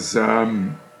class as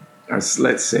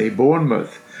let's say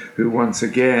Bournemouth, who once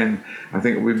again, I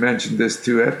think we mentioned this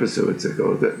 2 episodes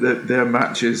ago, that their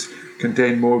matches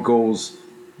contain more goals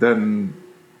than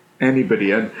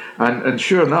anybody, and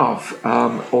sure enough,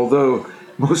 although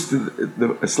most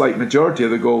of a slight majority of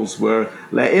the goals were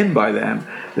let in by them,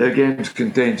 their games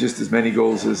contained just as many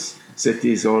goals as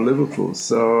City's or Liverpool's.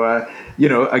 So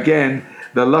again,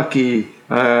 the lucky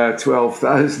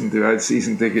 12,000 who had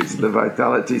season tickets to the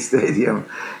Vitality Stadium,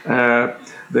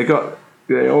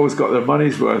 they always got their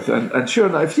money's worth. And sure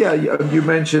enough, you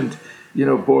mentioned,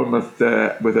 Bournemouth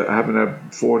with having a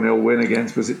 4-0 win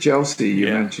against, was it Chelsea? You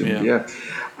mentioned,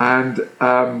 and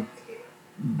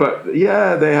but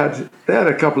they had they had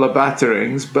a couple of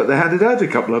batterings, but they handed out a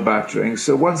couple of batterings.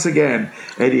 So once again,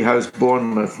 Eddie Howe's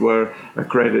Bournemouth were a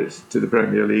credit to the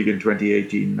Premier League in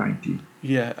 2018-19.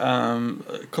 Yeah,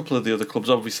 a couple of the other clubs,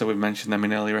 obviously we've mentioned them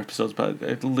in earlier episodes, but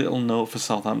a little note for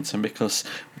Southampton because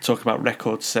we talk about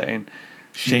record setting.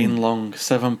 Shane Long,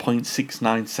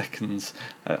 7.69 seconds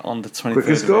on the 23rd.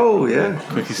 Quickest goal, yeah.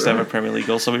 Quickest ever Premier League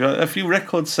goal. So we've got a few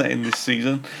records setting this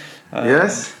season.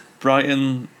 Yes.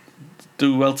 Brighton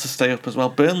do well to stay up as well.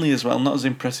 Burnley as well, not as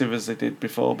impressive as they did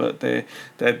before, but they're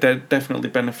definitely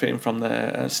benefiting from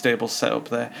their stable setup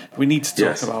there. We need to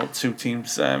talk about two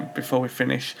teams before we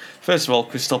finish. First of all,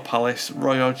 Crystal Palace,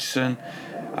 Roy Hodgson.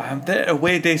 They're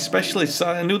away day specialists.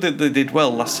 I knew that they did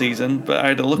well last season, but I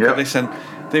had a look at this and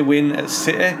they win at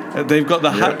City. They've got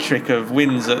the hat trick of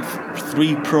wins at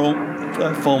three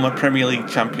former Premier League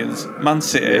champions. Man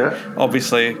City,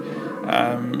 obviously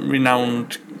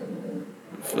renowned.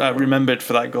 Remembered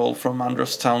for that goal from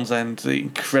Andros Townsend, the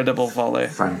incredible volley.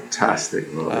 Fantastic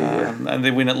volley, And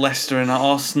they win at Leicester and at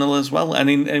Arsenal as well. And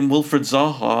in Wilfred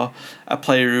Zaha, a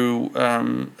player who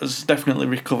has definitely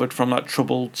recovered from that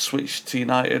troubled switch to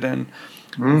United and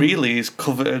really is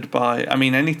coveted by... I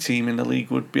mean, any team in the league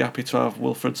would be happy to have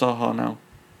Wilfred Zaha now.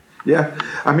 Yeah,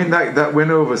 I mean, that win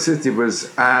over City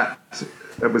was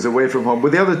away from home.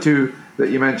 But the other two that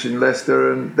you mentioned,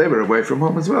 Leicester, and they were away from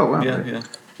home as well, weren't they? Yeah.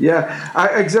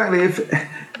 Yeah, exactly.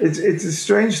 It's a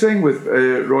strange thing with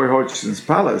Roy Hodgson's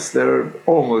Palace. They're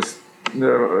almost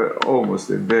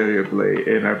invariably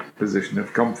in a position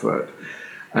of comfort,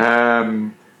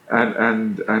 and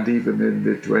even in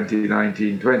the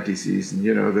 2019-20 season,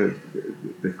 you know,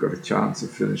 they've got a chance of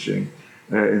finishing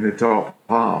in the top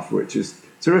half, which is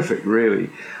terrific, really.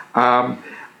 But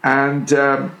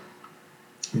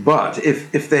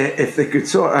if they could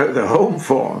sort out the home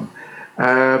form.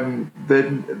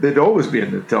 They'd always be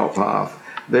in the top half.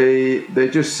 They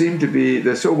just seem to be.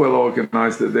 They're so well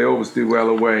organised that they always do well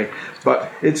away. But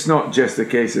it's not just a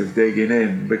case of digging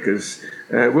in because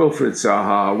Wilfred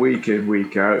Zaha, week in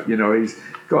week out, you know, he's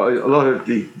got a lot of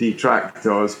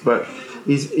detractors, but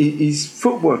his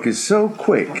footwork is so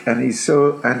quick, and he's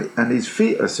so and his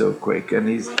feet are so quick, and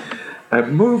his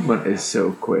movement is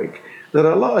so quick. That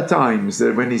a lot of times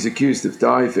that when he's accused of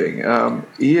diving,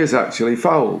 he is actually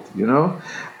fouled, you know,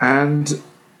 and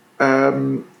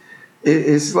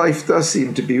his life does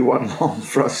seem to be one long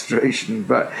frustration.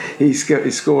 But he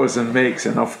scores and makes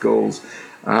enough goals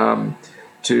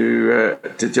to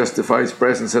justify his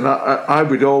presence. And I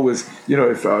would always, you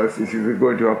know, if you were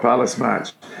going to a Palace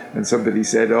match and somebody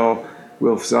said, "Oh,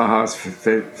 Wilf Zaha's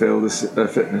failed a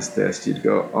fitness test," you'd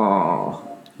go, "Oh."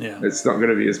 Yeah. It's not going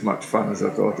to be as much fun as I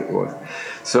thought it was.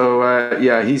 So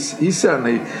he's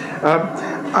certainly.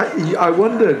 I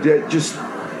wondered just,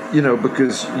 you know,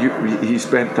 because he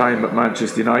spent time at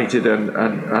Manchester United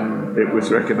and it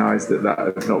was recognised that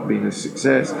had not been a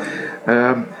success.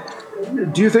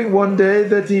 Do you think one day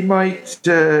that he might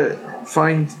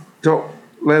find top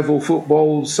level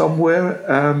football somewhere?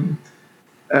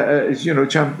 You know,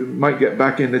 might get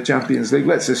back in the Champions League.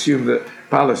 Let's assume that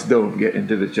Palace don't get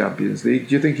into the Champions League.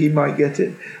 Do you think he might get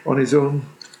it on his own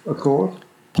accord?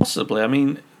 Possibly. I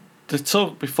mean, the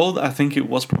talk before that, I think it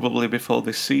was probably before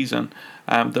this season,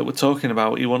 that we're talking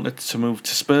about. He wanted to move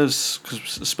to Spurs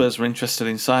because Spurs were interested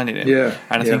in signing him. Yeah.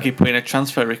 And I think he put in a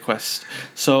transfer request.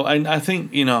 So I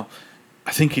think, you know,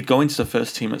 I think he'd go into the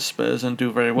first team at Spurs and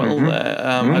do very well there.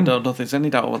 I don't think there's any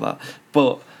doubt about that.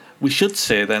 But we should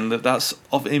say then that that's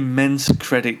of immense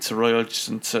credit to Roy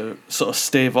Hodgson to sort of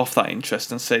stave off that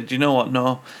interest and say, do you know what?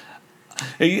 No,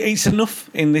 it's enough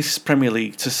in this Premier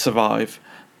League to survive,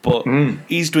 but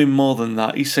he's doing more than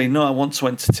that. He's saying, no, I want to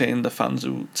entertain the fans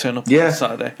who turn up on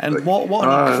Saturday. And what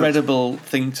an incredible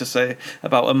thing to say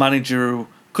about a manager who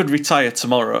could retire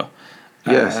tomorrow.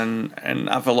 And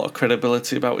have a lot of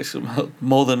credibility about his,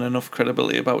 more than enough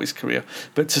credibility about his career,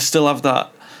 but to still have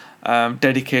that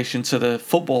dedication to the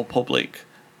football public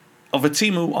of a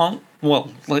team who aren't,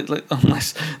 well,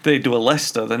 unless they do a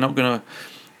Leicester, they're not going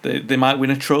to, they might win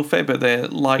a trophy, but they're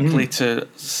likely to,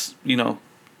 you know,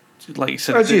 like you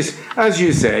said. As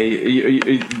you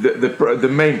say, the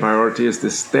main priority is to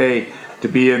stay, to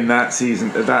be in that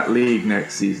season, that league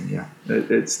next season. Yeah,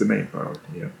 it's the main priority.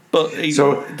 Yeah. But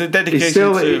the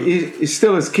dedication he's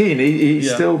still as keen. He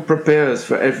still prepares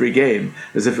for every game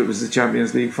as if it was the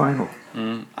Champions League final.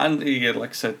 And he,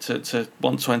 like I said, to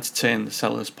want to entertain the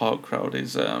Sellers Park crowd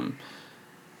is,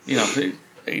 you know,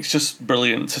 it's just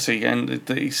brilliant to see. And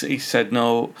he said,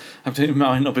 no, it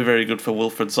might not be very good for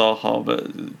Wilfred Zaha,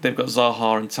 but they've got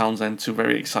Zaha and Townsend, two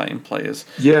very exciting players.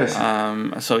 Yes.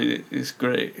 So it's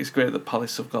great. It's great that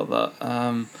Palace have got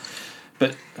that.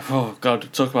 But, oh,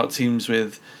 God, talk about teams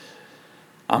with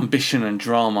ambition and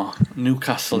drama,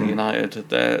 Newcastle United,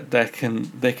 they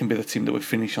can be the team that we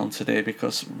finish on today,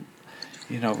 because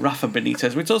Rafa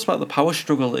Benitez, we talked about the power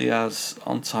struggle that he has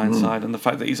on Tyneside and the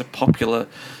fact that he was a popular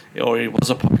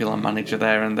manager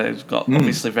there, and they've got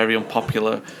obviously very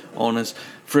unpopular owners.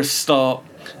 For a start,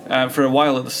 for a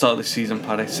while at the start of the season,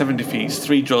 Paddy, 7 defeats,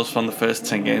 3 draws from the first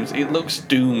 10 games. It looks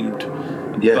doomed.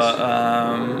 Yes.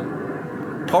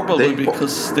 But probably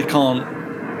because they can't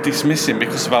dismiss him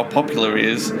because of how popular he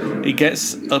is. It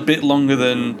gets a bit longer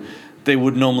than they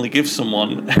would normally give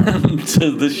someone, and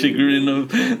to the chagrin of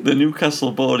the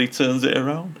Newcastle board, he turns it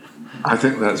around. I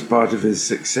think that's part of his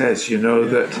success.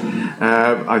 That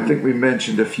I think we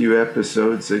mentioned a few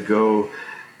episodes ago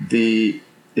the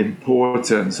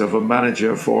importance of a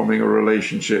manager forming a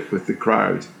relationship with the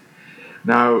crowd.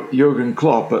 Now, Jurgen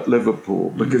Klopp at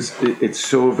Liverpool, because it's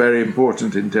so very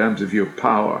important in terms of your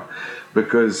power,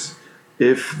 because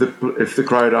if the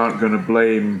crowd aren't going to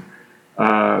blame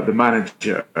the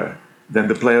manager, then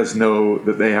the players know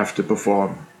that they have to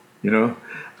perform,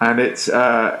 and it's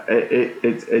a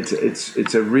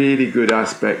really good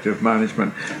aspect of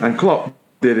management. And Klopp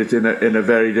did it in a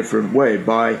very different way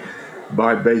by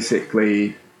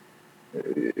basically,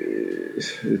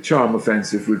 the charm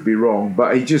offensive would be wrong,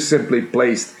 but he just simply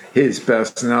placed his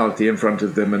personality in front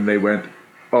of them, and they went,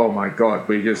 "Oh my God,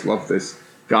 we just love this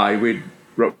guy. We'd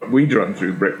run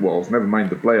through brick walls, never mind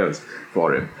the players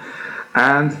for him."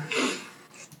 And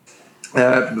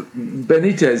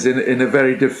Benitez, in a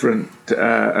very different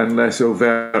and less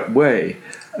overt way,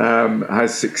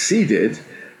 has succeeded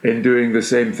in doing the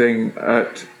same thing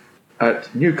at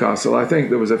Newcastle. I think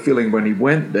there was a feeling when he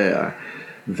went there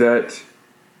that,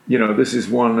 this is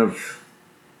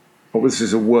this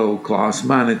is a world-class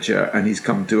manager, and he's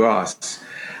come to us.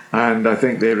 And I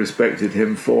think they respected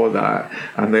him for that,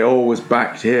 and they always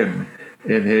backed him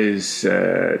in his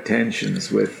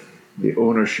tensions with the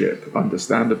ownership,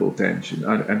 understandable tension,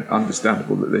 and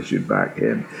understandable that they should back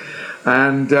him.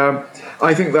 And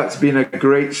I think that's been a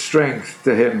great strength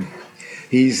to him.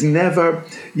 He's never,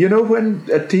 when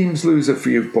teams lose a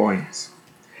few points,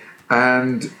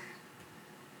 and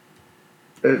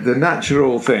the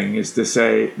natural thing is to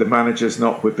say the manager's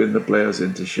not whipping the players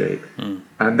into shape.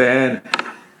 And then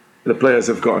the players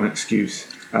have got an excuse.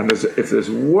 And if there's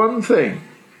one thing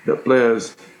that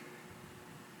players,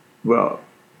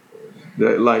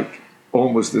 they like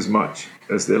almost as much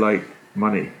as they like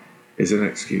money, is an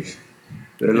excuse.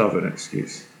 They love an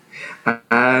excuse.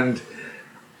 And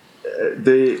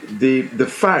the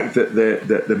fact that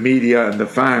the media and the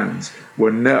fans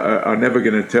are never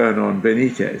going to turn on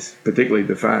Benitez, particularly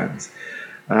the fans,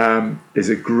 is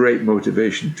a great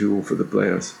motivation tool for the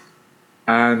players.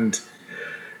 And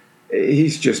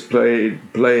he's just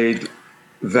played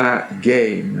that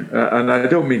game, and I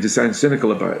don't mean to sound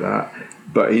cynical about that,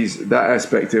 but that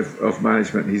aspect of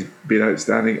management, he's been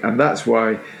outstanding. And that's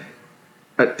why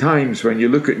at times when you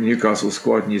look at Newcastle's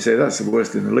squad and you say that's the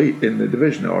worst in the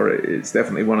division, or it's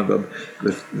definitely one of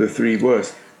the 3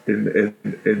 worst in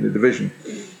the division,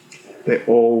 they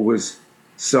always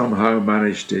somehow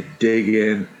manage to dig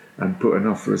in and put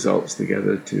enough results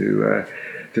together to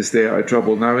stay out of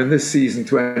trouble. Now, in this season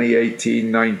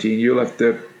 2018-19, you'll have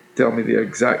to tell me the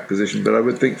exact position, but I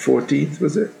would think 14th,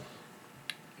 was it?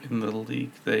 In the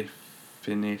league, they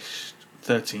finished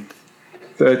 13th.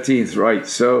 13th, right.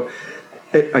 So,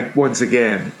 once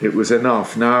again, it was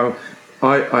enough. Now,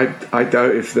 I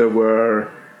doubt if there were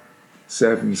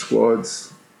 7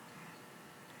 squads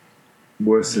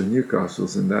worse than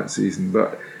Newcastle's in that season,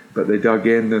 but they dug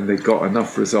in and they got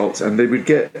enough results, and they'd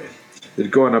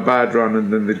go on a bad run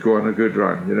and then they'd go on a good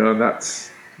run, and that's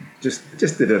just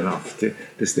did enough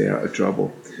to stay out of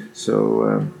trouble.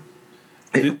 So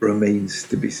it remains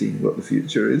to be seen what the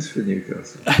future is for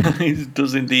Newcastle. It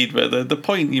does indeed, but the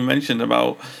point you mentioned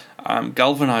about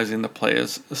galvanising the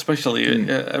players, especially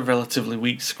a relatively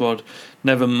weak squad,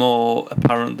 never more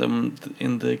apparent than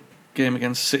in the game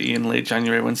against City in late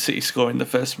January when City scored in the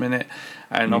first minute.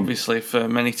 And obviously for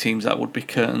many teams that would be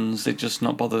curtains. They'd just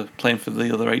not bother playing for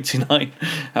the other 89.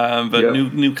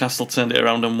 Newcastle turned it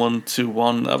around and won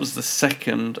 2-1. That was the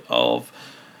second of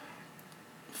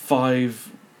 5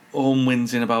 home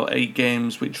wins in about 8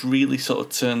 games, which really sort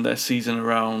of turned their season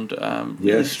around.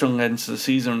 Really strong end to the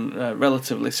season,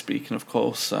 relatively speaking, of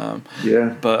course.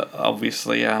 But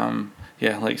obviously,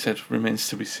 like you said, remains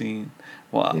to be seen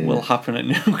what will happen at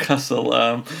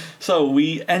Newcastle. So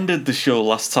we ended the show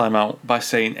last time out by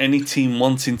saying any team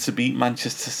wanting to beat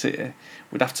Manchester City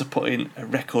would have to put in a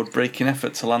record-breaking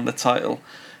effort to land the title.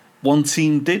 One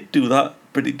team did do that,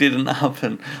 but it didn't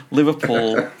happen.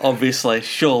 Liverpool, obviously,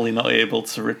 surely not able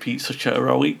to repeat such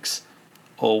heroics,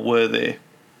 or were they?